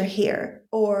picture here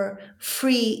or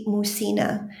free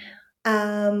Musina,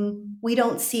 we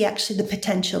don't see actually the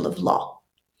potential of law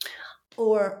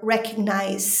or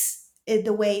recognize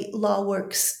the way law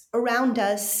works around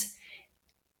us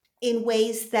in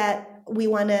ways that we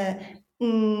want to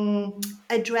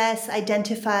address,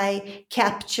 identify,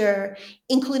 capture,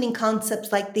 including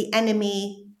concepts like the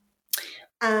enemy,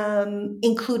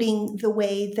 including the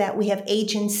way that we have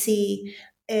agency,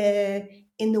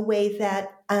 in the way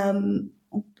that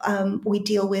we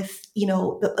deal with,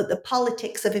 the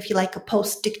politics of, if you like, a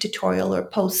post-dictatorial or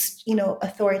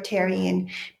post-authoritarian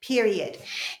period.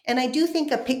 And I do think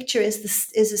a picture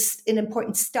is an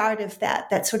important start of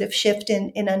that sort of shift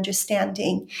in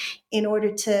understanding, in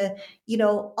order to,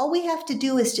 all we have to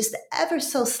do is just ever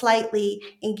so slightly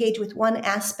engage with one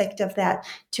aspect of that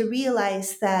to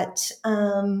realize that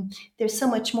there's so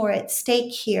much more at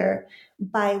stake here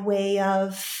by way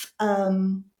of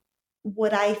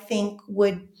what I think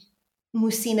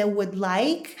Musina would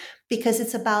like, because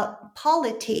it's about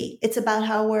polity. It's about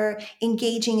how we're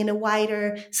engaging in a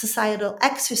wider societal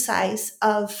exercise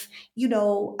of,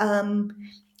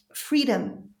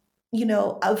 freedom,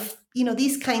 of,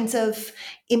 these kinds of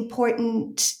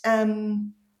important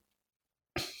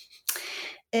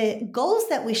goals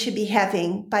that we should be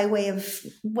having by way of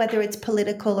whether it's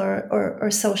political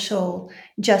or social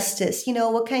justice.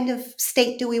 What kind of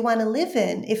state do we want to live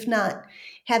in if not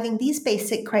having these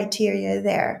basic criteria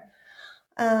there?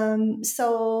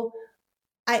 So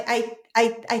I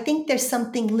think there's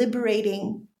something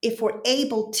liberating if we're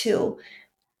able to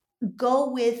go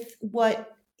with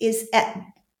what is at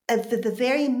the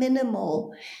very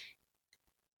minimal,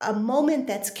 a moment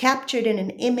that's captured in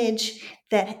an image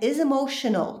that is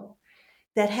emotional,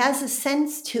 that has a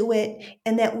sense to it,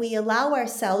 and that we allow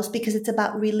ourselves, because it's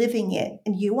about reliving it.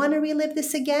 And you want to relive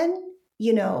this again,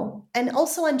 and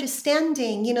also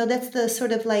understanding, that's the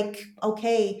sort of like,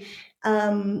 okay,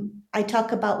 I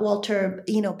talk about Walter,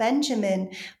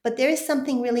 Benjamin, but there is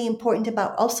something really important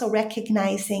about also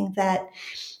recognizing that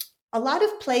a lot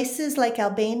of places like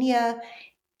Albania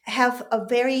have a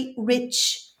very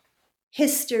rich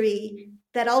history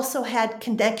that also had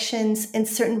connections and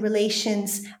certain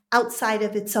relations outside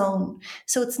of its own.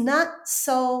 So it's not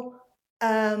so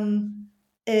black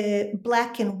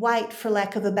and white, for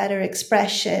lack of a better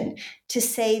expression, to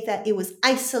say that it was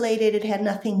isolated, it had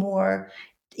nothing more,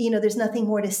 there's nothing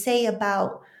more to say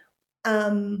about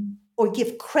or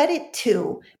give credit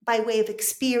to by way of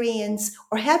experience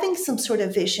or having some sort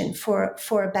of vision for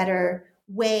a better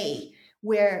way,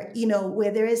 where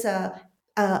there is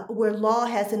where law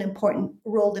has an important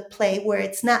role to play, where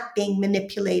it's not being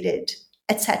manipulated,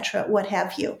 etc., what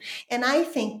have you. And I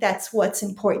think that's what's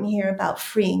important here about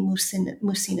freeing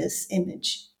Musina's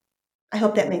image. I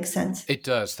hope that makes sense. It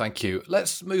does, thank you.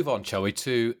 Let's move on, shall we,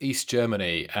 to East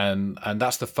Germany, and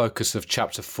that's the focus of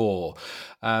chapter 4.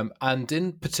 And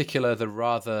in particular, the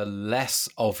rather less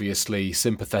obviously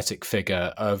sympathetic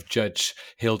figure of Judge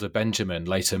Hilda Benjamin,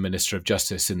 later Minister of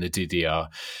Justice in the DDR.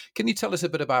 Can you tell us a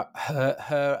bit about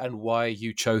her and why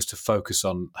you chose to focus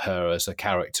on her as a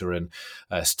character in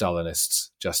Stalinist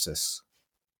justice?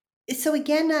 So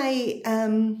again,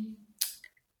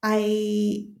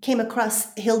 I came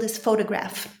across Hilda's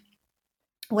photograph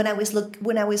when I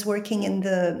was working in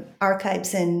the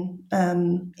archives in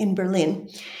Berlin,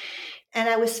 and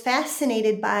I was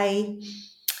fascinated by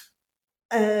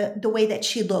the way that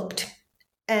she looked.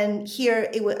 And here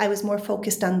I was more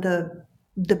focused on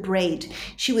the braid.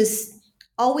 She was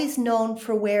always known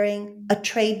for wearing a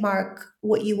trademark,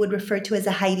 what you would refer to as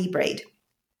a Heidi braid.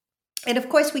 And of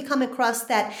course, we come across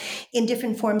that in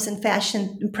different forms and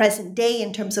fashion in present day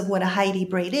in terms of what a Heidi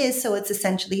braid is. So it's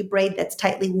essentially a braid that's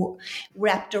tightly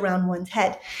wrapped around one's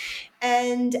head.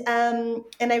 And I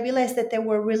realized that there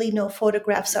were really no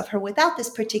photographs of her without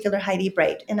this particular Heidi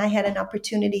braid. And I had an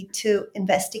opportunity to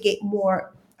investigate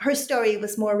more. Her story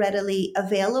was more readily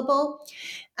available.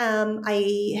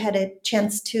 I had a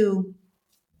chance to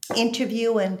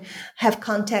interview and have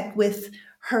contact with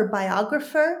her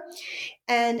biographer.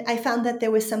 And I found that there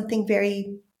was something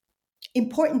very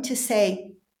important to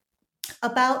say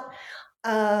about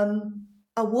a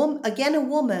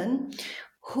woman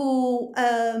who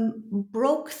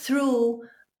broke through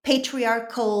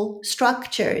patriarchal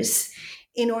structures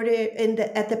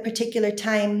at the particular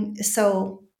time.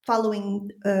 So following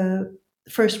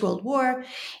First World War,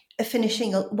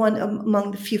 finishing one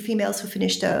among the few females who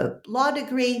finished a law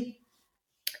degree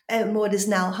at what is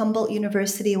now Humboldt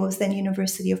University, was then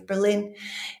University of Berlin,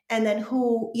 and then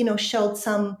who, showed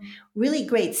some really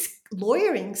great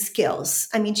lawyering skills.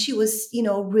 I mean, she was,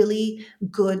 really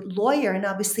good lawyer and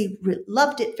obviously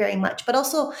loved it very much, but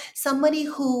also somebody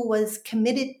who was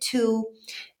committed to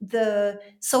the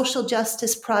social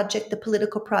justice project, the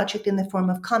political project in the form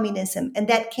of communism. And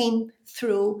that came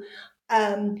through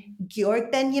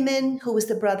Georg Benjamin, who was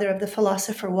the brother of the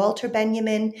philosopher Walter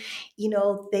Benjamin.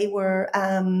 They were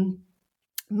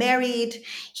married.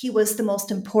 He was the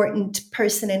most important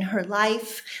person in her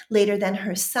life, later than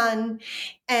her son.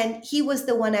 And he was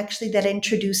the one actually that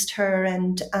introduced her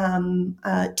and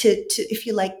to, if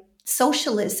you like,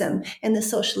 socialism and the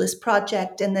socialist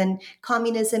project. And then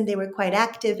communism, they were quite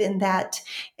active in that.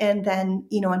 And then,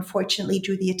 unfortunately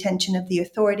drew the attention of the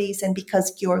authorities. And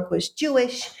because Georg was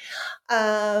Jewish,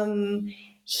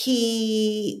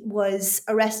 he was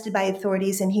arrested by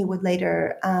authorities and he would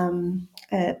later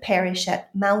perish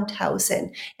at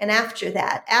Mauthausen. And after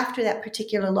that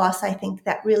particular loss, I think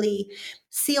that really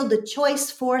sealed the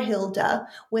choice for Hilda.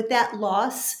 With that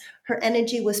loss, her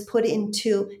energy was put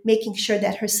into making sure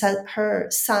that her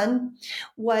son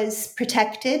was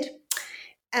protected,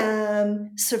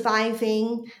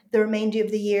 surviving the remainder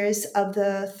of the years of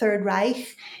the Third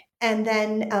Reich, and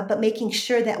then but making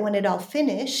sure that when it all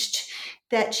finished,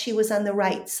 that she was on the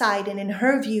right side. And in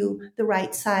her view, the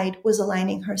right side was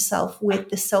aligning herself with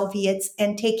the Soviets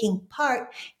and taking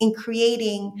part in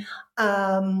creating,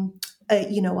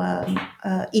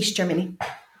 East Germany.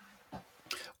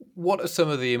 What are some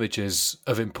of the images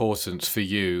of importance for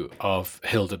you of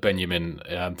Hilda Benjamin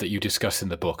that you discuss in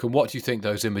the book? And what do you think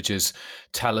those images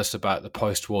tell us about the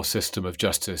post-war system of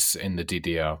justice in the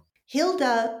DDR?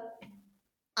 Hilda,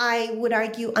 I would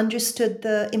argue, understood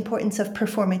the importance of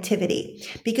performativity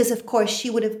because, of course, she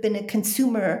would have been a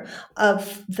consumer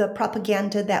of the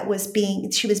propaganda that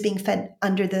she was being fed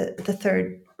under the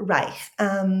Third Reich.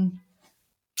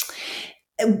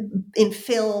 In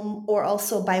film, or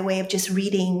also by way of just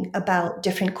reading about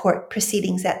different court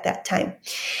proceedings at that time.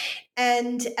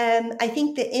 And I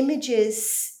think the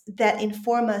images that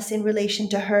inform us in relation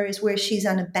to her is where she's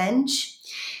on a bench.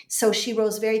 So she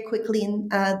rose very quickly in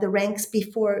the ranks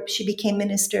before she became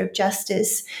Minister of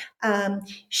Justice.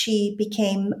 She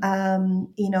became,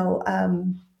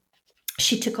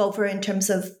 she took over in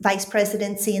terms of vice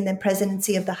presidency and then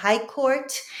presidency of the High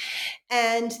Court.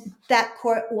 And that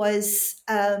court was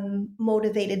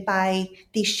motivated by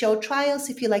these show trials,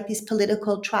 if you like, these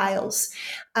political trials,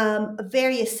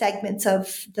 various segments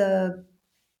of the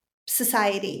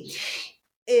society.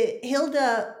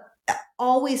 Hilda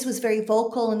always was very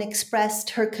vocal and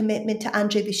expressed her commitment to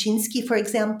Andrzej Wyszynski, for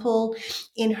example,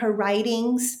 in her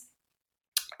writings.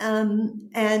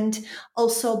 And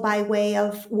also by way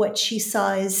of what she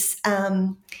saw as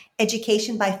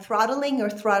education by throttling or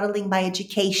throttling by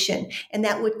education. And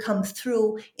that would come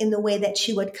through in the way that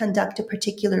she would conduct a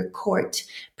particular court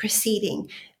proceeding,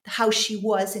 how she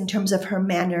was in terms of her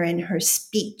manner and her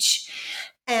speech.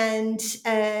 And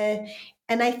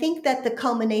I think that the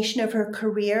culmination of her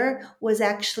career was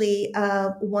actually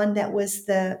one that was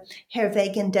the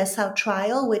Herwegen-Dessau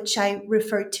trial, which I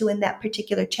referred to in that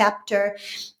particular chapter,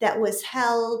 that was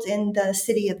held in the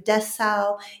city of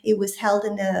Dessau. It was held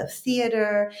in a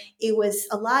theater. It was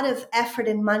a lot of effort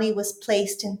and money was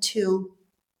placed into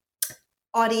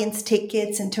audience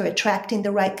tickets and to attracting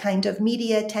the right kind of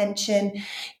media attention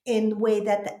in the way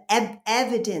that the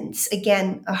evidence,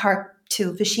 again, a hark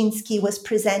to Wyszynski, was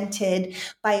presented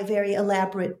by a very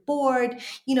elaborate board.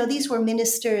 These were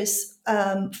ministers,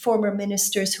 former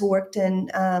ministers who worked in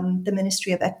the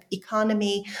Ministry of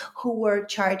Economy, who were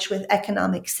charged with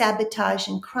economic sabotage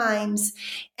and crimes.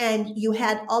 And you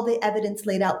had all the evidence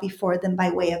laid out before them by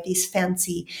way of these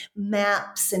fancy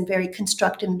maps and very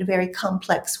constructed in a very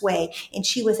complex way. And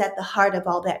she was at the heart of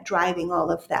all that, driving all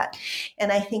of that.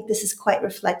 And I think this is quite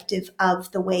reflective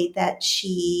of the way that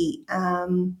she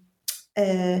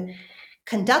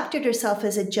conducted herself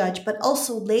as a judge, but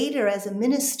also later as a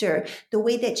minister, the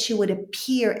way that she would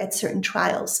appear at certain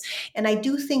trials. And I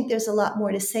do think there's a lot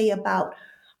more to say about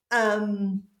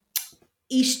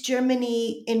East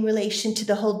Germany in relation to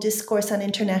the whole discourse on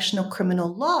international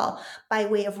criminal law, by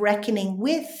way of reckoning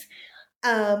with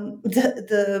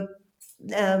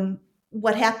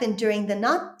what happened during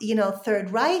the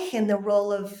Third Reich, and the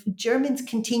role of Germans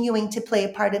continuing to play a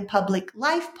part in public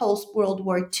life post World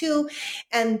War II,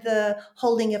 and the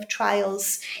holding of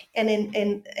trials, and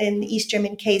in East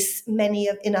German case, many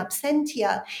of in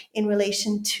absentia, in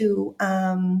relation to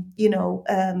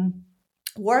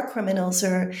war criminals,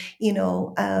 or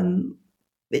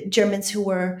Germans who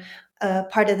were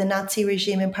part of the Nazi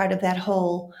regime and part of that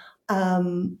whole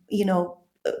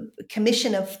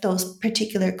commission of those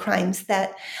particular crimes,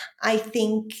 that I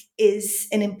think is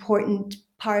an important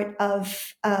part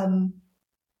of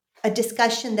a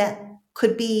discussion that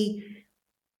could be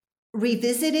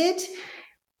revisited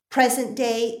present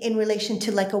day in relation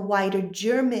to like a wider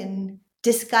German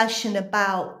discussion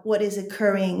about what is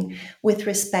occurring with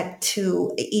respect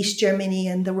to East Germany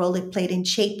and the role it played in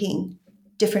shaping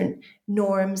different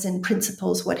norms and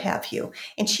principles, what have you.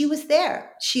 And she was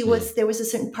there. There was a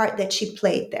certain part that she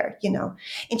played there,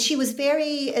 And she was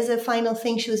very, as a final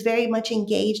thing, she was very much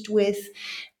engaged with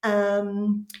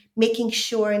making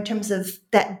sure, in terms of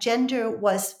that, gender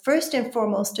was first and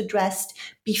foremost addressed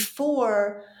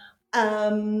before,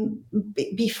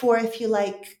 if you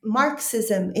like,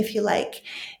 Marxism, if you like.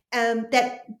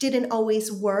 That didn't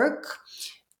always work.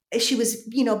 She was,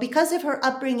 because of her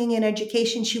upbringing and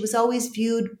education, she was always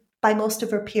viewed by most of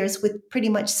her peers with pretty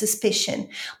much suspicion.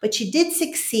 But she did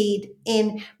succeed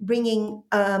in bringing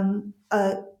an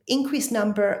increased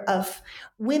number of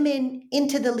women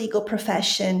into the legal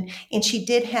profession, and she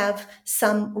did have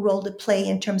some role to play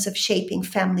in terms of shaping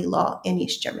family law in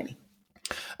East Germany.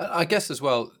 I guess as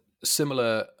well,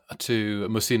 similar to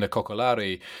Musina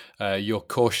Kokolari, you're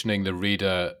cautioning the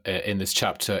reader in this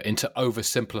chapter into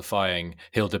oversimplifying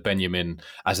Hilda Benjamin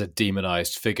as a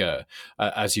demonized figure.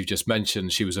 As you just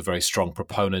mentioned, she was a very strong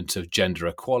proponent of gender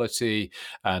equality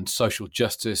and social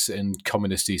justice in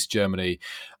communist East Germany.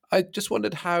 I just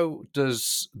wondered, how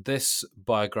does this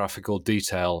biographical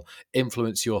detail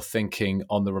influence your thinking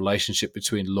on the relationship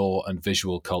between law and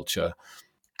visual culture?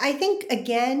 I think,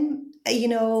 again,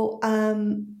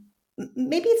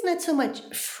 maybe it's not so much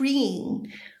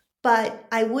freeing, but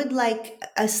I would like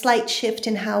a slight shift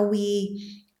in how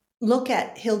we look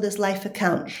at Hilda's life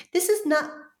account. This is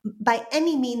not by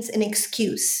any means an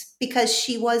excuse, because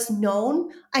she was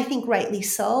known, I think rightly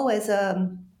so, as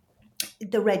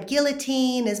the Red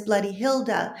Guillotine, as Bloody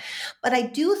Hilda. But I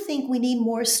do think we need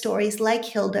more stories like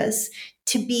Hilda's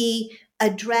to be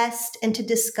addressed and to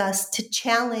discuss, to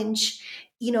challenge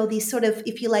these sort of,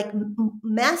 if you like,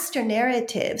 master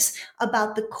narratives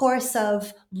about the course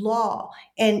of law.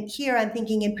 And here I'm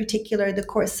thinking in particular the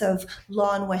course of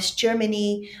law in West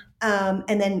Germany.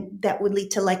 And then that would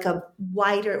lead to like a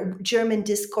wider German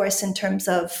discourse in terms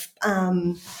of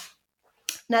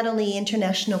not only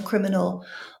international criminal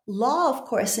law, of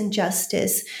course, and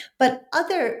justice, but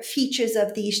other features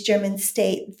of the East German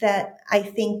state that I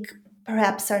think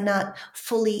perhaps are not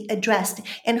fully addressed.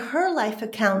 And her life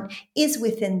account is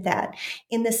within that,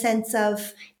 in the sense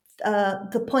of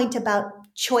the point about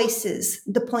choices,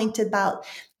 the point about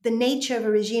the nature of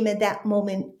a regime at that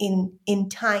moment in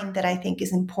time, that I think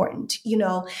is important,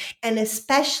 and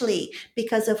especially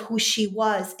because of who she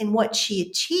was and what she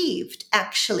achieved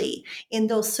actually in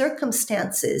those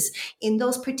circumstances, in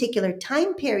those particular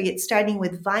time periods, starting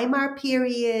with Weimar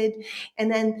period,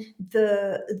 and then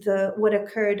the what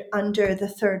occurred under the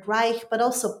Third Reich, but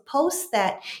also post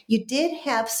that. You did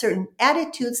have certain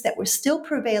attitudes that were still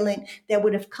prevalent that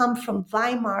would have come from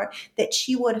Weimar that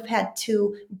she would have had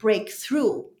to break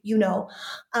through.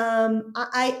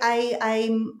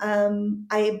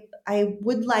 I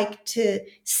would like to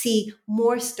see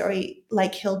more story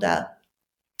like Hilda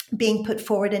being put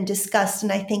forward and discussed,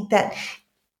 and I think that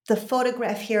the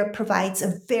photograph here provides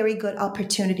a very good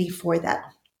opportunity for that.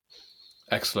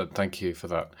 Excellent. Thank you for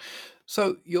that.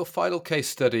 So your final case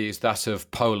study is that of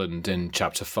Poland in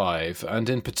Chapter 5, and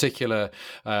in particular,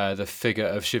 the figure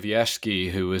of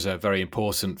Siewierski, who was a very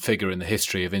important figure in the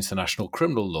history of international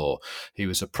criminal law. He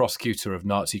was a prosecutor of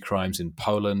Nazi crimes in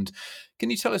Poland. Can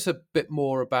you tell us a bit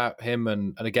more about him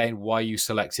and again, why you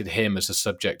selected him as a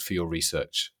subject for your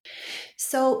research?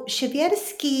 So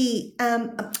Siewierski,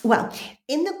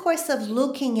 in the course of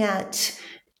looking at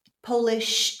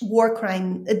Polish war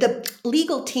crime, the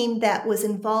legal team that was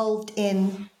involved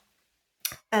in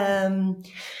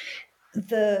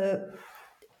the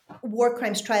war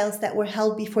crimes trials that were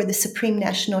held before the Supreme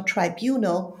National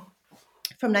Tribunal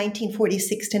from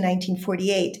 1946 to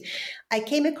 1948, I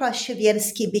came across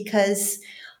Siewierski because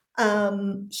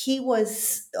he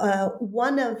was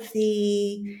one of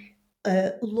the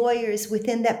lawyers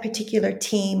within that particular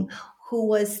team who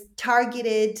was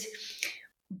targeted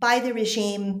by the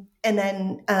regime and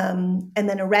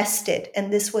then arrested.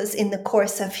 And this was in the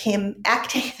course of him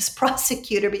acting as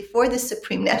prosecutor before the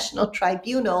Supreme National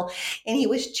Tribunal. And he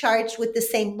was charged with the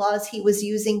same laws he was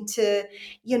using to,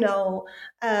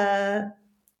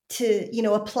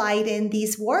 applied in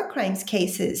these war crimes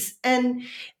cases. And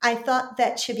I thought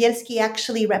that Siewierski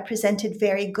actually represented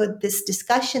very good this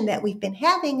discussion that we've been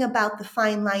having about the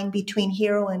fine line between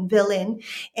hero and villain.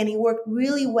 And he worked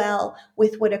really well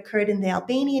with what occurred in the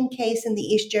Albanian case and the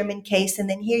East German case. And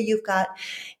then here you've got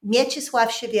Mieczysław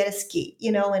Siewierski,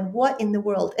 and what in the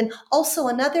world? And also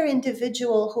another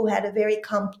individual who has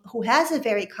a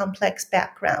very complex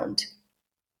background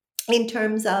in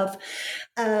terms of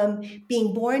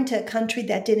being born to a country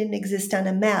that didn't exist on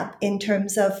a map, in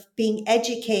terms of being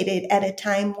educated at a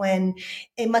time when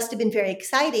it must have been very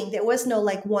exciting. There was no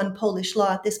one Polish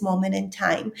law at this moment in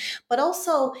time, but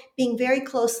also being very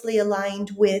closely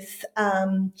aligned with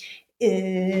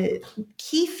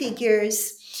key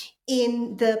figures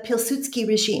in the Pilsudski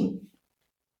regime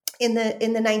in the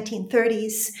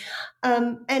 1930s,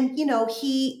 and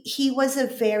he was a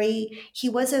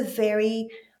very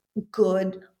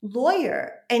good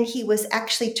lawyer, and he was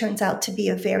actually turns out to be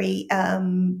a very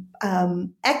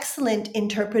excellent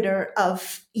interpreter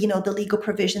of the legal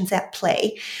provisions at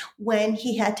play when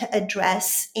he had to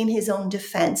address in his own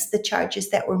defense the charges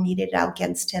that were meted out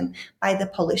against him by the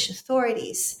Polish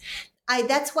authorities.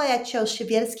 That's why I chose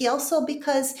Siewierski, also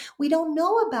because we don't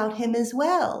know about him as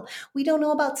well. We don't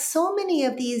know about so many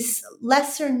of these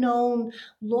lesser known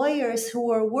lawyers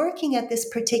who are working at this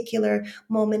particular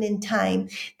moment in time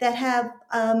that have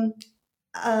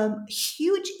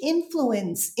huge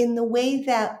influence in the way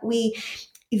that we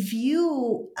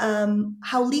view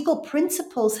how legal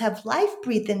principles have life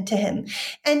breathed into him.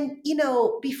 And,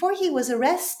 before he was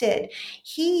arrested,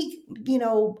 he,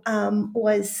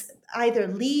 was either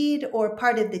lead or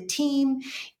part of the team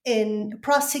in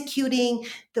prosecuting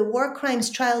the war crimes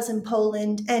trials in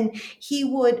Poland. And he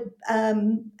would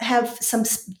have some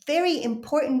very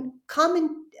important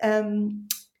common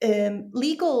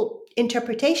legal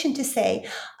interpretation to say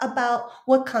about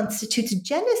what constitutes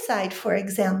genocide, for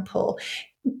example,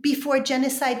 before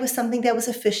genocide was something that was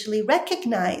officially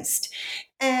recognized,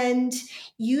 and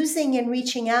using and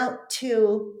reaching out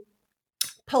to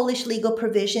Polish legal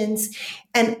provisions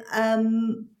and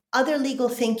other legal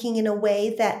thinking in a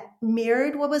way that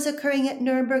mirrored what was occurring at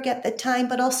Nuremberg at the time,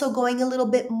 but also going a little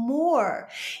bit more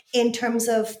in terms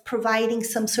of providing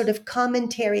some sort of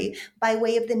commentary by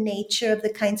way of the nature of the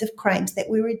kinds of crimes that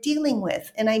we were dealing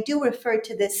with. And I do refer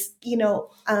to this,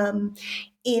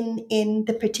 in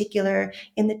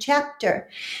the chapter.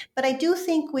 But I do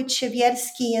think with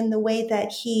Siewierski and the way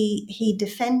that he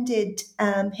defended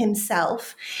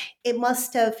himself, he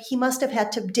must have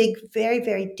had to dig very,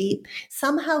 very deep.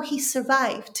 Somehow he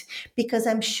survived, because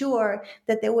I'm sure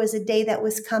that there was a day that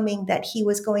was coming that he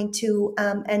was going to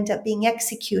end up being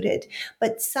executed.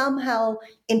 But somehow,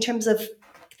 in terms of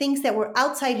things that were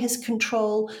outside his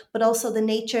control, but also the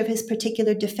nature of his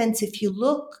particular defense, if you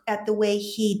look at the way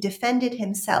he defended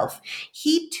himself,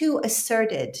 he too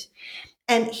asserted.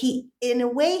 And in a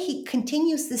way, he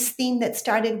continues this theme that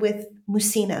started with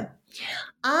Musina.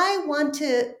 I want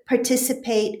to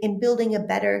participate in building a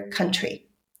better country.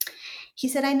 He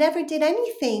said, I never did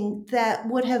anything that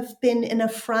would have been an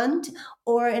affront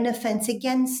or an offense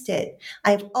against it.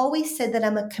 I've always said that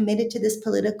I'm committed to this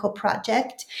political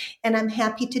project, and I'm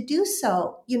happy to do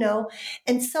so,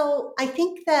 And so I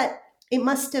think that it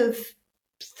must have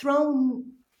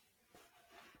thrown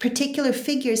particular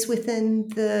figures within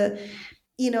the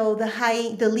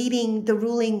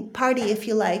ruling party, if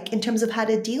you like, in terms of how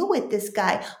to deal with this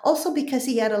guy. Also because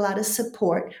he had a lot of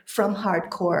support from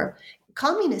hardcore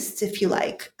communists, if you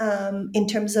like, in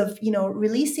terms of,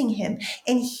 releasing him.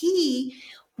 And he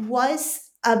was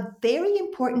a very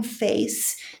important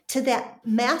face to that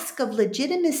mask of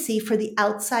legitimacy for the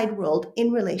outside world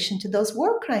in relation to those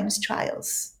war crimes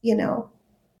trials, you know.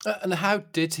 And how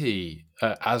did he,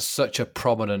 as such a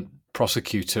prominent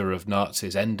prosecutor of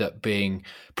Nazis, end up being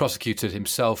prosecuted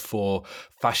himself for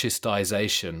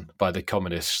fascistization by the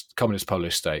communist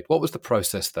Polish state? What was the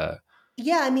process there?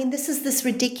 Yeah, I mean, this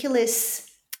ridiculous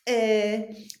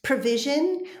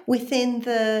provision within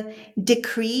the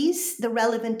decrees, the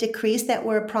relevant decrees that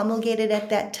were promulgated at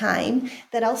that time,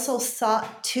 that also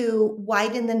sought to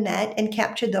widen the net and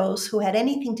capture those who had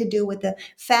anything to do with the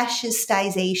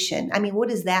fascistization. I mean, what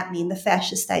does that mean, the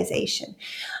fascistization?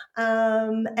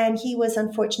 And he was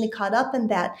unfortunately caught up in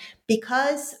that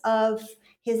because of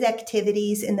his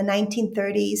activities in the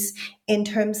 1930s in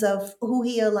terms of who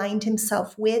he aligned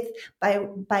himself with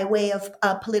by way of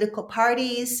political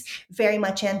parties, very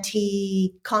much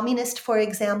anti-communist, for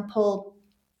example.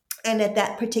 And at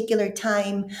that particular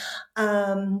time,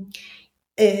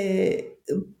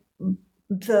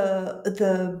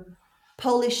 the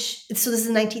Polish, so this is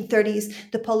the 1930s,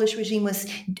 the Polish regime was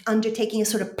undertaking a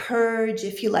sort of purge,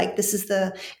 if you like. This is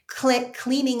the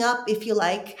cleaning up, if you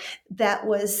like, that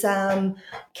was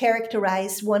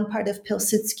characterized one part of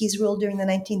Pilsudski's rule during the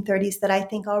 1930s that I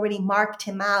think already marked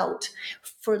him out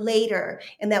for later.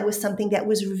 And that was something that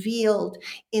was revealed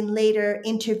in later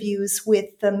interviews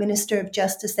with the Minister of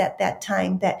Justice at that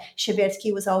time, that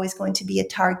Siewierski was always going to be a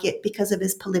target because of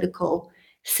his political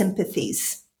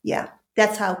sympathies. Yeah.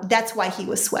 That's why he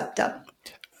was swept up.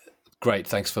 Great,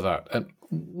 thanks for that. And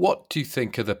what do you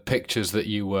think are the pictures that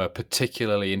you were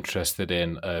particularly interested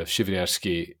in of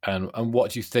Siewierski, and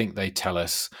what do you think they tell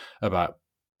us about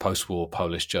post-war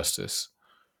Polish justice?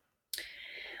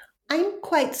 I'm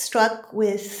quite struck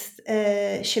with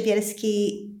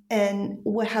Siewierski and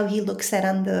how he looks at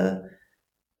on the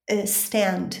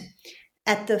stand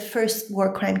at the first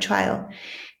war crime trial.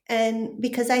 And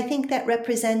because I think that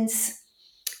represents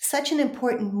such an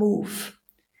important move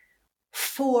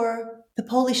for the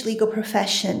Polish legal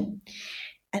profession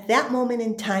at that moment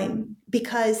in time,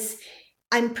 because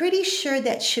I'm pretty sure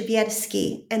that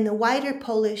Siewierski and the wider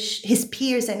Polish, his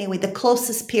peers anyway, the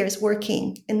closest peers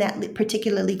working in that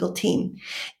particular legal team,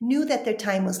 knew that their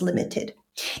time was limited.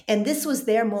 And this was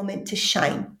their moment to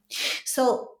shine.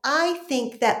 So I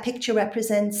think that picture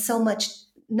represents so much.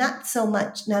 Not so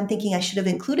much, now I'm thinking I should have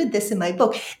included this in my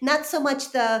book, not so much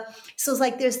so it's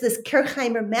like there's this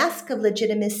Kirchheimer mask of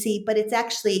legitimacy, but it's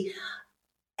actually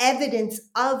evidence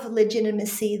of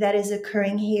legitimacy that is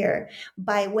occurring here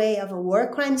by way of a war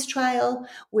crimes trial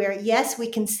where, yes, we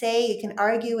can say, you can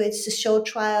argue it's a show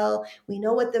trial, we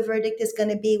know what the verdict is going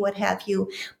to be, what have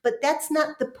you, but that's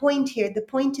not the point here. The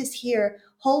point is here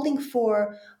holding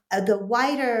for the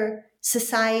wider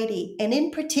society, and in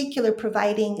particular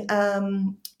providing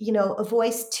a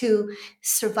voice to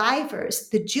survivors,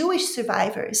 the Jewish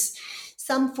survivors,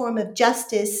 some form of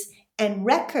justice and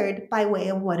record by way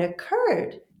of what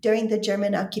occurred during the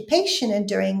German occupation and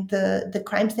during the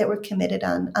crimes that were committed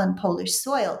on Polish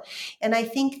soil. And I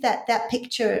think that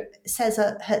picture says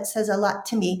a lot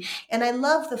to me. And I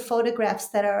love the photographs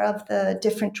that are of the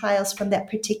different trials from that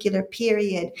particular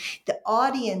period. The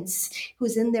audience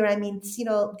who's in there, I mean,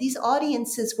 these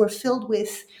audiences were filled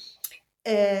with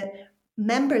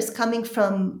members coming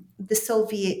from the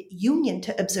Soviet Union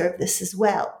to observe this as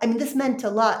well. I mean, this meant a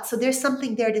lot. So there's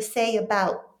something there to say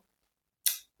about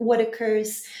what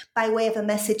occurs by way of a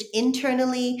message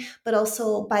internally, but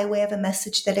also by way of a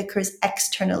message that occurs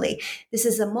externally. This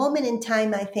is a moment in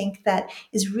time, I think, that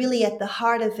is really at the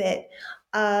heart of it.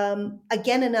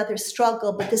 Again, another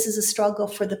struggle, but this is a struggle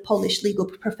for the Polish legal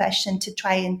profession to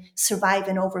try and survive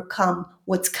and overcome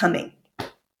what's coming.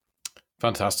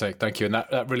 Fantastic. Thank you. And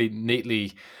that really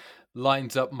neatly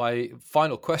lines up my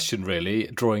final question, really,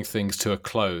 drawing things to a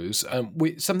close.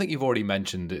 Something you've already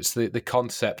mentioned, it's the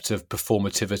concept of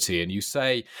performativity. And you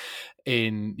say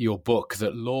in your book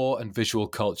that law and visual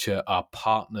culture are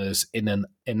partners in an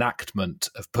enactment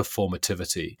of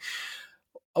performativity.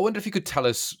 I wonder if you could tell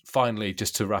us, finally,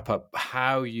 just to wrap up,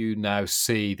 how you now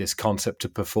see this concept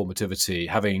of performativity,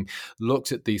 having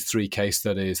looked at these 3 case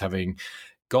studies, having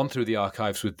gone through the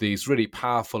archives with these really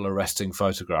powerful, arresting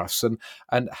photographs,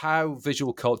 and how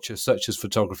visual culture, such as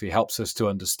photography, helps us to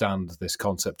understand this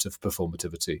concept of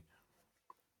performativity.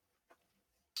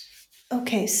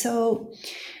 Okay, so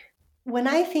when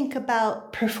I think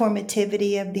about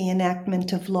performativity of the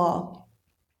enactment of law,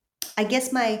 I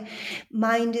guess my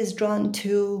mind is drawn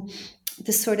to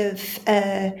the sort of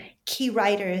key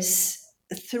writers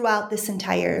throughout this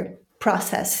entire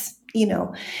process,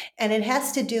 and it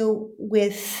has to do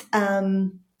with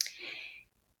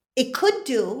it could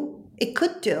do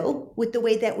with the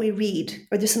way that we read,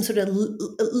 or there's some sort of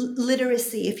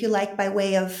literacy, if you like, by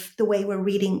way of the way we're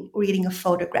reading a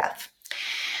photograph.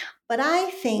 But I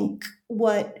think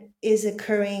what is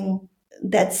occurring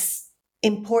that's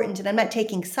important, and I'm not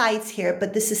taking sides here,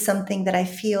 but this is something that I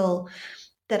feel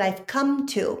that I've come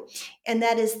to, and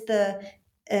that is the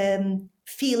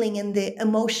feeling and the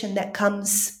emotion that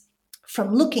comes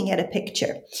from looking at a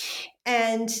picture.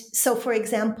 And so, for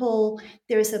example,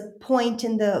 there's a point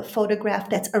in the photograph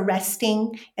that's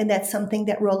arresting, and that's something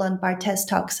that Roland Barthes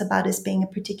talks about as being a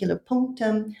particular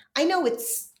punctum. I know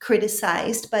it's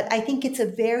criticized, but I think it's a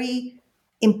very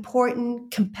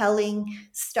important, compelling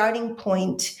starting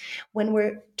point when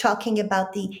we're talking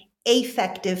about the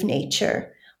affective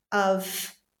nature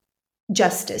of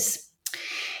justice.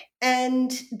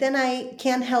 And then I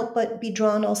can't help but be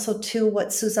drawn also to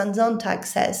what Susan Sontag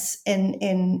says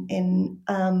in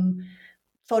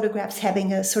photographs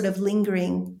having a sort of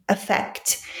lingering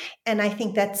effect. And I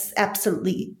think that's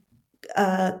absolutely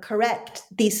correct.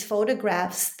 These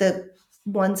photographs, the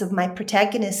ones of my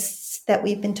protagonists that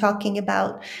we've been talking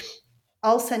about,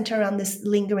 all center around this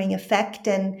lingering effect,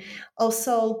 and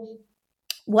also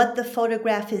what the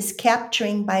photograph is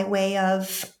capturing by way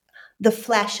of the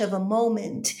flash of a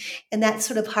moment. And that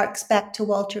sort of harks back to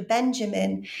Walter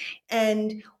Benjamin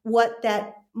and what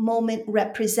that moment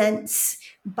represents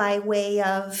by way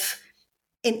of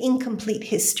an incomplete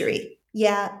history.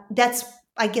 Yeah, that's,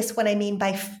 I guess, what I mean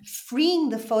by freeing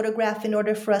the photograph in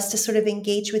order for us to sort of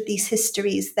engage with these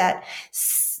histories that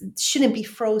shouldn't be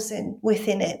frozen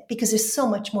within it, because there's so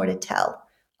much more to tell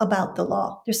about the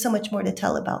law. There's so much more to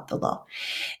tell about the law.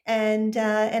 And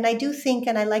I do think,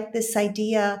 and I like this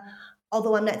idea,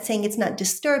 although I'm not saying it's not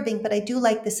disturbing, but I do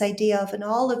like this idea of, in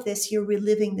all of this, you're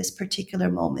reliving this particular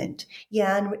moment.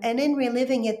 Yeah, and in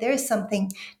reliving it, there's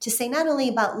something to say, not only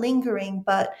about lingering,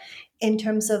 but in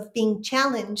terms of being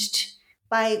challenged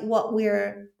by what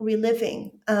we're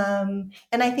reliving. And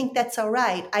I think that's all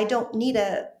right. I don't need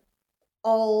a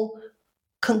all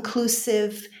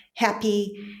conclusive,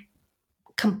 happy,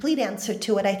 complete answer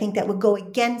to it. I think that would go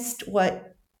against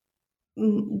what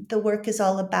the work is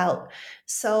all about.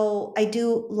 So I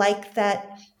do like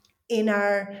that in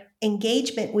our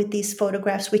engagement with these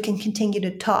photographs, we can continue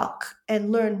to talk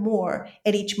and learn more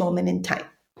at each moment in time.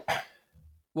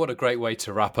 What a great way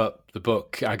to wrap up the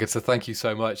book, Agata. Thank you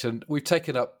so much. And we've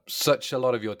taken up such a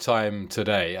lot of your time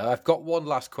today. I've got one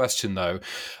last question, though.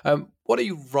 What are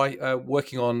you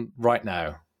working on right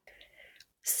now?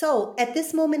 So at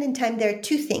this moment in time, there are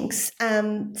two things.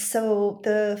 So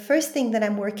the first thing that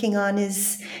I'm working on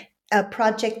is a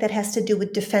project that has to do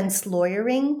with defense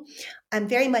lawyering. I'm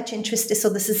very much interested. So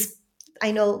this is,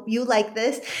 I know you like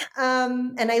this,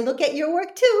 and I look at your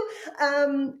work too.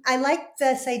 I like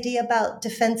this idea about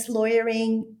defense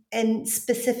lawyering, and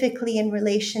specifically in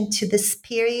relation to this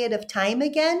period of time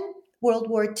again, World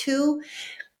War II,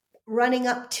 running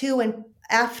up to and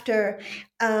after,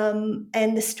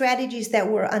 and the strategies that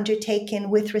were undertaken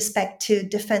with respect to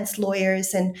defense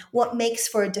lawyers, and what makes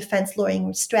for a defense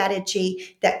lawyering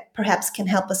strategy that perhaps can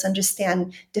help us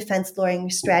understand defense lawyering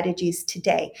strategies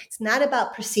today. It's not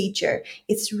about procedure.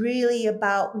 It's really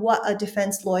about what a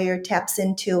defense lawyer taps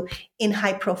into in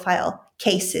high-profile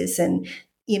cases. And,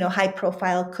 high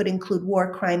profile could include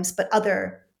war crimes, but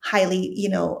other highly,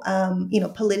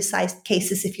 politicized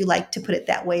cases, if you like to put it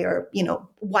that way, or,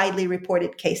 widely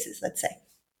reported cases, let's say.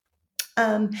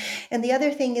 And the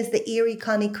other thing is the Erie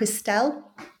Connie Christel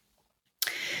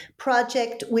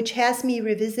project, which has me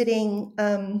revisiting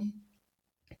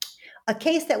a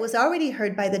case that was already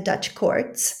heard by the Dutch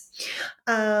courts,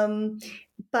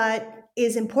 but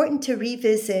is important to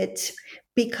revisit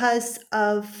because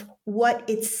of what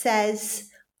it says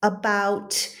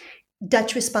about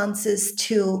Dutch responses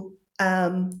to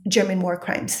German war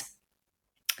crimes.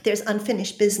 There's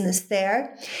unfinished business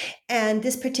there. And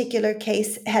this particular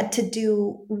case had to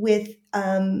do with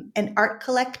an art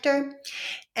collector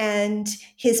and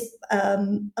his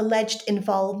alleged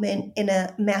involvement in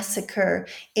a massacre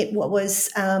in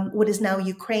what is now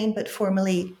Ukraine, but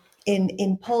formerly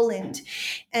in Poland.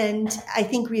 And I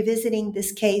think revisiting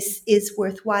this case is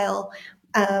worthwhile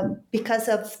because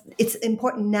of it's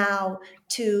important now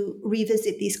to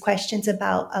revisit these questions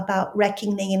about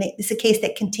reckoning. And it's a case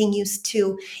that continues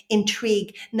to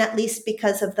intrigue, not least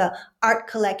because of the art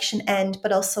collection end,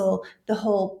 but also the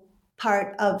whole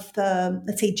part of the,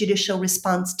 let's say, judicial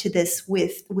response to this,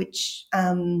 which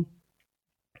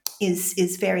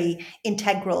is very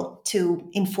integral to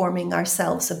informing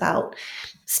ourselves about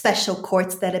special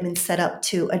courts that have been set up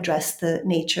to address the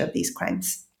nature of these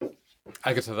crimes.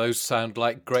 Agata, those sound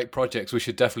like great projects. We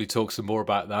should definitely talk some more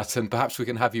about that, and perhaps we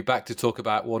can have you back to talk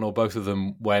about one or both of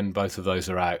them when both of those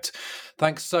are out.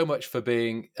 Thanks so much for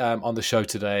being on the show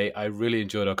today. I really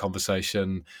enjoyed our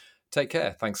conversation. Take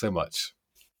care. Thanks so much.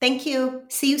 Thank you.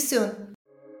 See you soon.